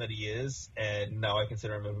person that he is. And now I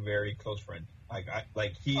consider him a very close friend.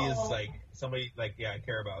 He is somebody I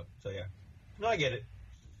care about. So yeah, no, I get it.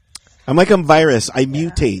 I'm like a virus. I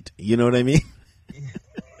mutate. You know what I mean?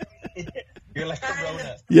 You're like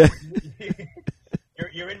Corona. Yeah.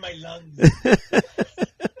 You're in my lungs.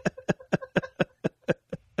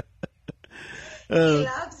 He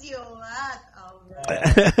loves you a lot,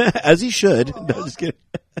 Albert. As he should. No, just kidding.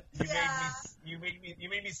 You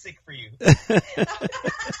made me sick for you.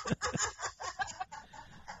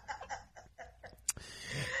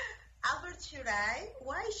 Albert, should I?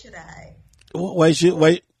 Why should I? Why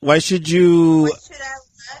should you? Why should I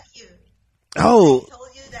love you? Oh. I told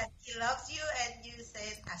you that he loves you, and you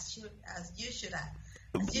said as you should.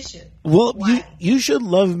 Well, Why? you should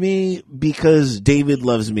love me because David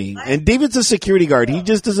loves me, and David's a security guard. He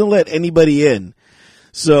just doesn't let anybody in.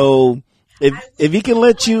 So if he can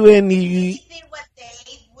let you in, you think what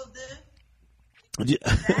Dave will do?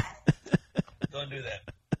 Don't do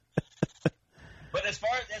that. But as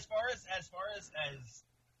far as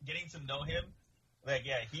getting to know him,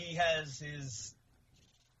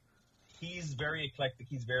 he's very eclectic.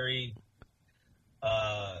 He's very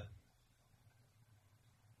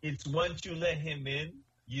it's once you let him in,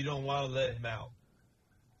 you don't want to let him out.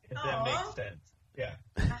 If that makes sense. Yeah.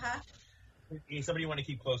 Uh-huh. He's somebody you want to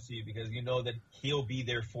keep close to you because you know that he'll be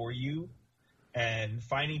there for you. And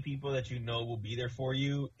finding people that you know will be there for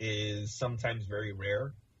you is sometimes very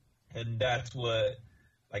rare. And that's what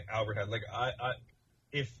Albert had.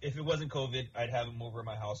 If it wasn't COVID, I'd have him over at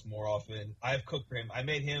my house more often. I've cooked for him. I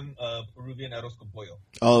made him Peruvian arroz con pollo.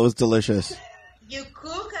 Oh, it was delicious. You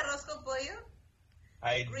cook arroz con pollo?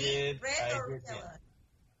 I Green, did. red I or did. yellow?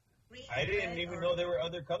 Green, I didn't red, even or know there were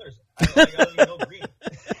other colors. I only know green.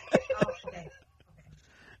 Oh, okay.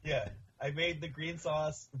 Yeah, I made the green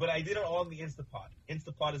sauce, but I did it all in the Instapot.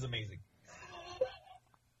 Instapot is amazing.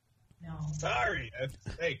 No. Sorry.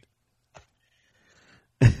 Hey.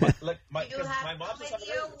 My You have my mom no says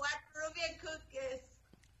idea what Peruvian cook is.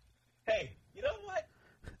 Hey, you know what?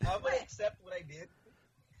 I'm going to accept what I did.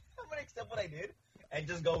 And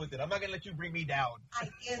just go with it. I'm not going to let you bring me down. I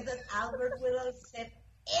guess that Albert will accept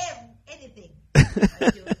anything.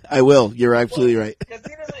 I will. You're absolutely right. Because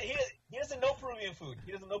he doesn't know Peruvian food.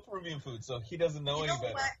 He doesn't know Peruvian food, so he doesn't know any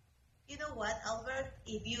better. You know what, Albert?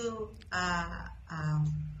 If you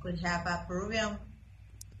could have a Peruvian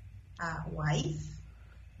wife,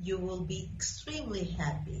 you will be extremely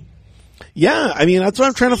happy. Yeah, I mean, that's why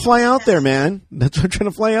I'm trying to fly out there, man. That's why I'm trying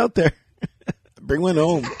to fly out there. Bring one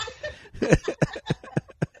home.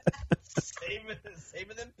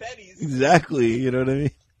 Saving them pennies. Exactly. You know what I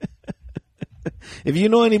mean? If you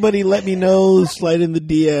know anybody, let me know. Slide in the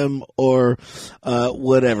DM or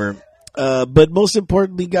whatever. But most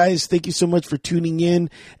importantly, guys, thank you so much for tuning in.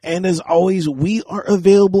 And as always, we are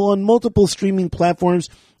available on multiple streaming platforms.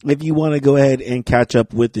 If you want to go ahead and catch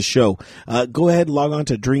up with the show, go ahead and log on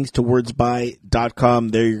to drinkstowardsby.com.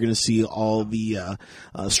 There you're going to see all the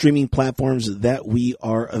streaming platforms that we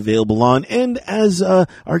are available on. And as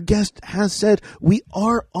our guest has said, we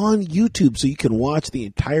are on YouTube, so you can watch the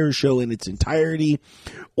entire show in its entirety.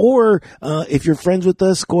 Or if you're friends with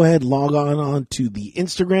us, go ahead and log on to the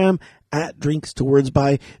Instagram at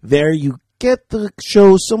drinkstowardsby. There you get the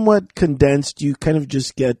show somewhat condensed. You kind of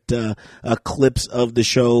just get clips of the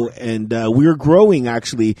show, and we're growing.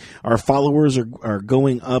 Actually, our followers are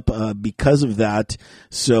going up because of that.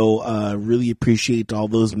 So really appreciate all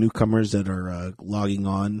those newcomers that are logging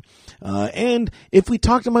on. And if we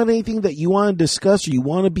talked about anything that you want to discuss or you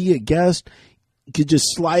want to be a guest, you could just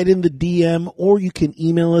slide in the DM, or you can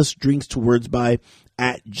email us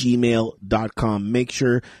drinkstowordsby@gmail.com. Make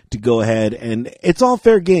sure to go ahead, and it's all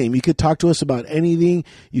fair game. You could talk to us about anything.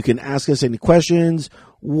 You can ask us any questions,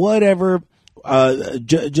 whatever.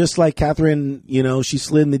 Just like Catherine, she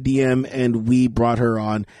slid in the DM and we brought her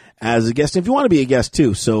on as a guest. If you want to be a guest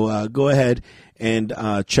too, so go ahead and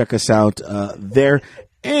check us out there.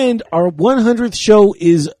 And our 100th show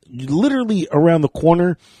is literally around the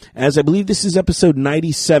corner, as I believe this is episode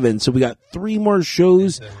 97. So we got 3 more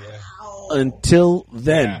shows until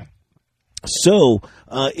then. Yeah. So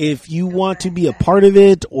if you want to be a part of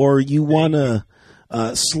it, or you want to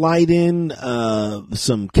slide in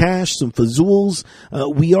some cash, some fazools,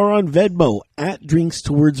 we are on Venmo at Drinks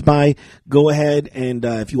Towards By. Go ahead and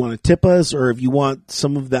if you want to tip us, or if you want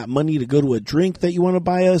some of that money to go to a drink that you want to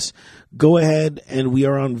buy us, go ahead, and we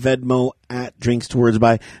are on Venmo at Drinks Towards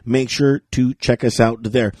By. Make sure to check us out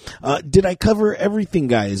there. Did I cover everything,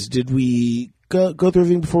 guys? Did we go through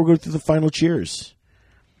everything before we go through the final cheers?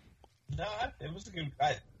 No, it was a good.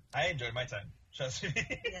 I enjoyed my time. Trust me.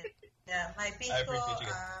 Yeah, my I pisco, appreciate you.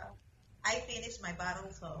 I finished my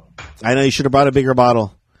bottle, so I know you should have brought a bigger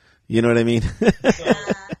bottle. You know what I mean? So, it's All gonna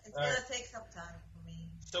right. take some time for me.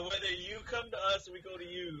 So whether you come to us or we go to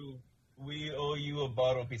you, we owe you a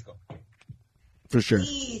bottle of pisco. For sure.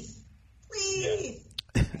 Please, please,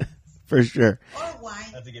 For sure. or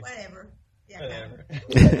wine, That's a gift. whatever. Yeah, Whatever.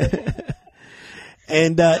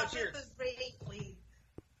 And not Cheers. purpose drink, please.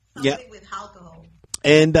 Yeah. Something with alcohol.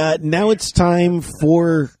 And now it's time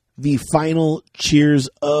for the final cheers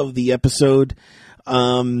of the episode.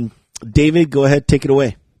 David, go ahead, take it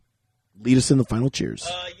away. Lead us in the final cheers.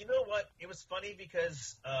 You know what? It was funny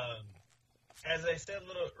because, as I said a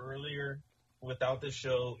little earlier, without the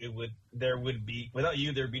show, without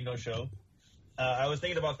you, there'd be no show. I was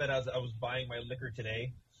thinking about that as I was buying my liquor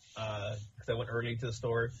today, because I went early to the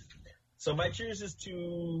store. So my cheers is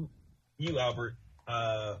to you, Albert,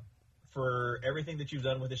 for everything that you've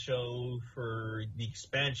done with the show, for the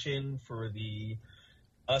expansion, for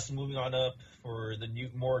us moving on up, for the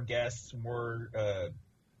more guests,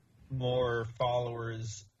 more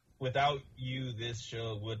followers. Without you, this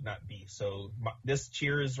show would not be. So this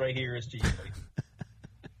cheers right here is to you, buddy.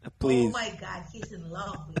 Please. Oh my God, he's in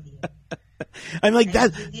love with you. I'm like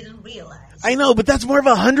that. You didn't realize. I know, but that's more of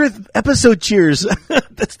a 100th episode cheers.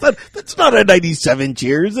 That's not a 97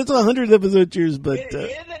 cheers. That's a 100th episode cheers. But No. No,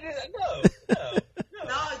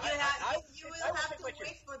 you will have to wait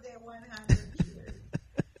for the 100 years.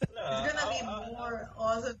 No, It's gonna be more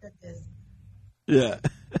awesome than this. yeah.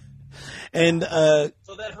 And So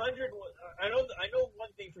that 100, I know one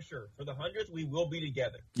thing for sure. For the 100th, we will be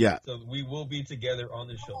together. yeah, So we will be together on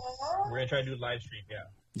the show. We're gonna try to do a live stream. Yeah.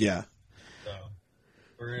 yeah. So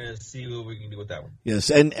we're gonna see what we can do with that one. Yes,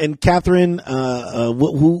 and Catherine,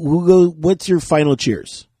 what's your final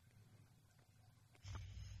cheers?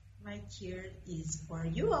 My cheer is for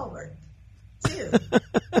you, Albert, too.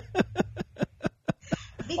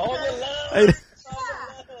 All the love. I- You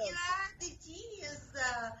are the genius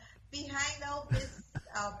behind all this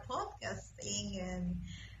podcasting, and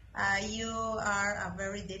you are a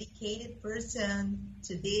very dedicated person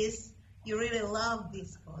to this. You really love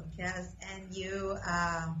this podcast, and you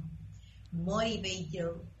motivate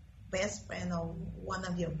your best friend or one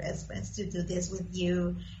of your best friends to do this with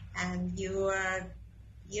you, and you are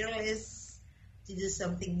curious to do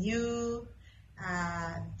something new,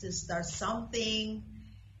 to start something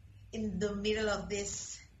in the middle of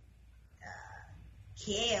this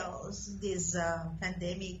chaos, this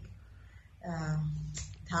pandemic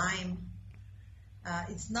time.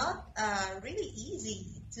 It's not really easy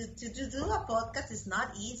to do a podcast. It's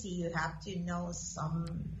not easy. You have to know some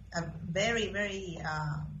very, very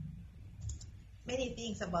many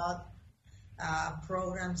things about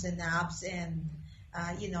programs and apps, and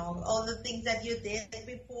all the things that you did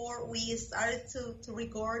before we started to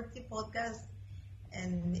record the podcast.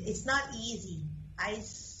 And it's not easy. I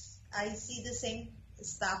see the same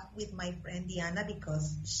stuff with my friend Diana,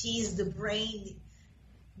 because she's the brain,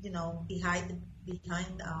 behind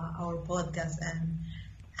our podcast, and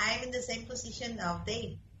I'm in the same position of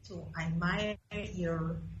Dave. So I admire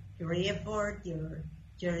your effort, your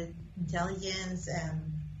intelligence,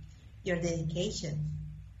 and your dedication.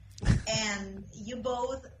 And you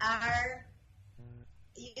both are,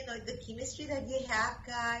 the chemistry that you have,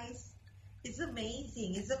 guys. It's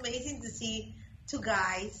amazing. It's amazing to see two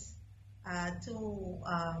guys, two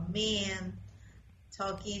men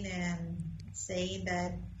talking and saying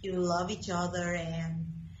that you love each other,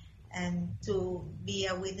 and to be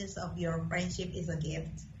a witness of your friendship is a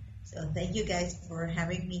gift. So thank you guys for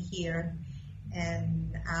having me here,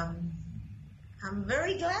 and I'm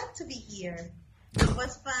very glad to be here. It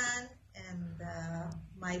was fun, and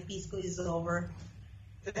my pisco is over.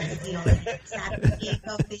 That's the only sad thing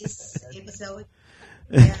of this episode.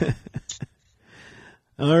 Yeah.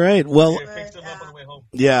 All right. Well, You fixed them up on the way home.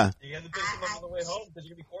 yeah. You guys have fixed them up on the way home because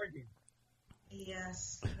you're going to be quarantined.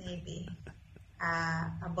 Yes, maybe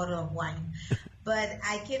a bottle of wine. But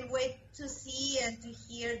I can't wait to see and to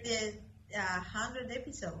hear the 100th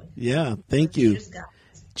episode. Yeah. Thank you. Cheers, guys.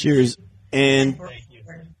 Cheers. And Thank you.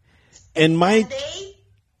 my One day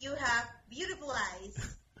you have beautiful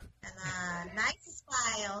eyes and a nice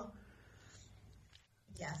smile.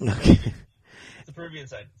 Yes. okay. It's the Peruvian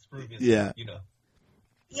side. It's Peruvian Yeah. side. You know.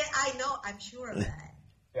 Yeah, I know. I'm sure of that.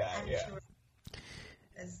 Yeah, I'm yeah. sure.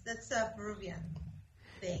 That's a Peruvian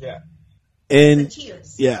thing. Yeah. So And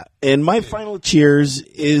cheers. yeah, and my final cheers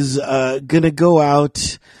is gonna go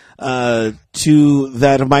out to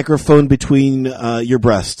that microphone between your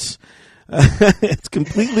breasts. It's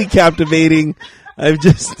completely captivating. I've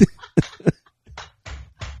just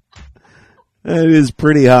it is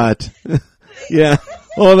pretty hot. Yeah,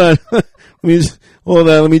 hold on.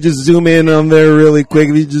 Let me just zoom in on there really quick.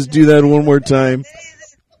 If you just do that one more time.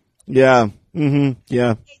 Yeah. Mm-hmm.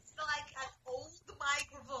 Yeah. It's like an old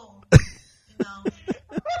microphone.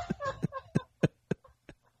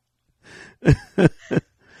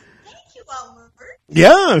 Thank you, Albert.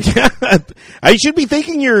 Yeah. I should be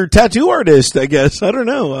thanking your tattoo artist, I guess. I don't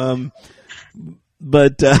know.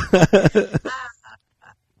 But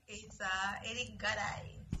It's Eric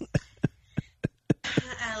Garay.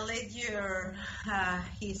 I'll let your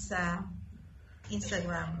his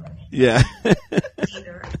Instagram yeah.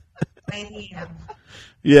 later. Right here.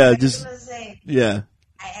 Yeah, What just was I say? yeah.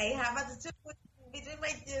 I have a tattoo between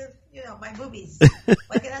my my boobies.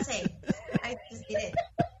 What can I say? I just did it.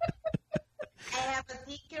 I have a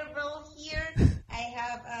Tinkerbell here. I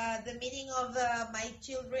have the meaning of my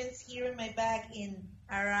children's here in my bag in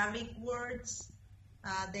Arabic words.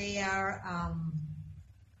 They are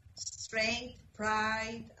strength,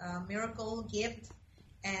 pride, miracle, gift,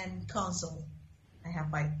 and console. I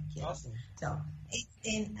have 5 kids. Awesome. So it's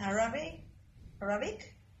in Arabic.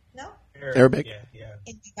 Arabic? No? Arabic? Yeah, yeah.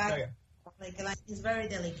 In the back. Okay. Like it's very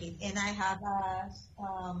delicate, and I have a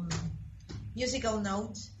musical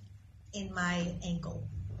note in my ankle.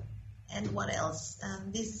 And what else?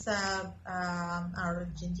 This is our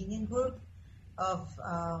Argentinian group of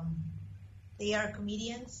they are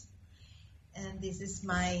comedians, and this is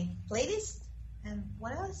my playlist. And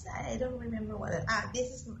what else? I don't remember what. This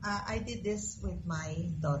is I did this with my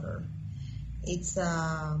daughter. It's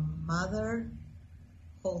a mother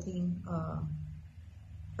holding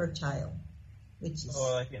her child, which is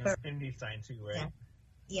Oh, like an infinity sign too, right?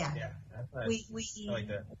 yeah. Yeah, that's nice. We I like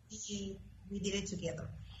that. we did it together.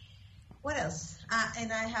 What else?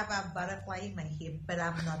 And I have a butterfly in my hip, but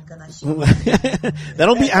I'm not gonna show it.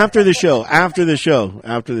 That'll be after the show. After the show.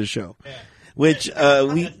 After the show. Yeah. Which we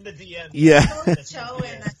That's in the DM. yeah. Don't show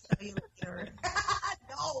and I'll show you later.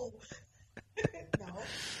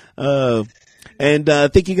 No. And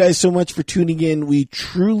thank you guys so much for tuning in. We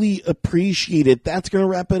truly appreciate it. That's going to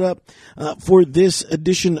wrap it up for this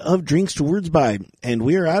edition of Drinks to Words By. And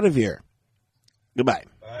we are out of here. Goodbye.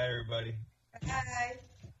 Bye, everybody.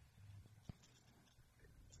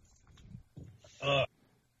 Bye.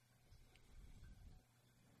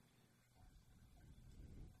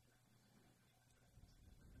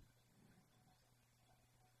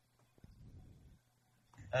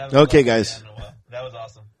 I haven't Okay, loved guys. that in a while. That was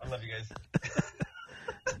awesome. I love you guys.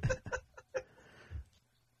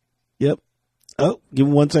 Yep. Oh, give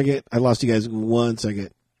me 1 second. I lost you guys. 1 second.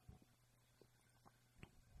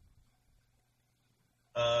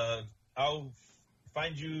 I'll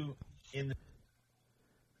find you in the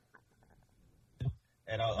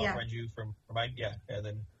and I'll Yeah. find you from mine. Yeah, and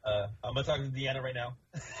then I'm gonna talk to Deanna right now.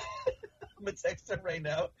 I'm gonna text her right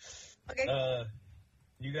now. Okay.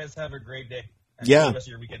 You guys have a great day. Yeah. Enjoy the rest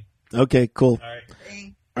of your weekend. Okay, cool. All right.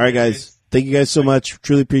 Thanks. All right, guys. Thank you guys so much.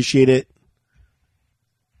 Truly appreciate it.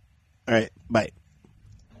 All right. Bye.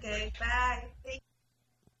 Okay. Bye.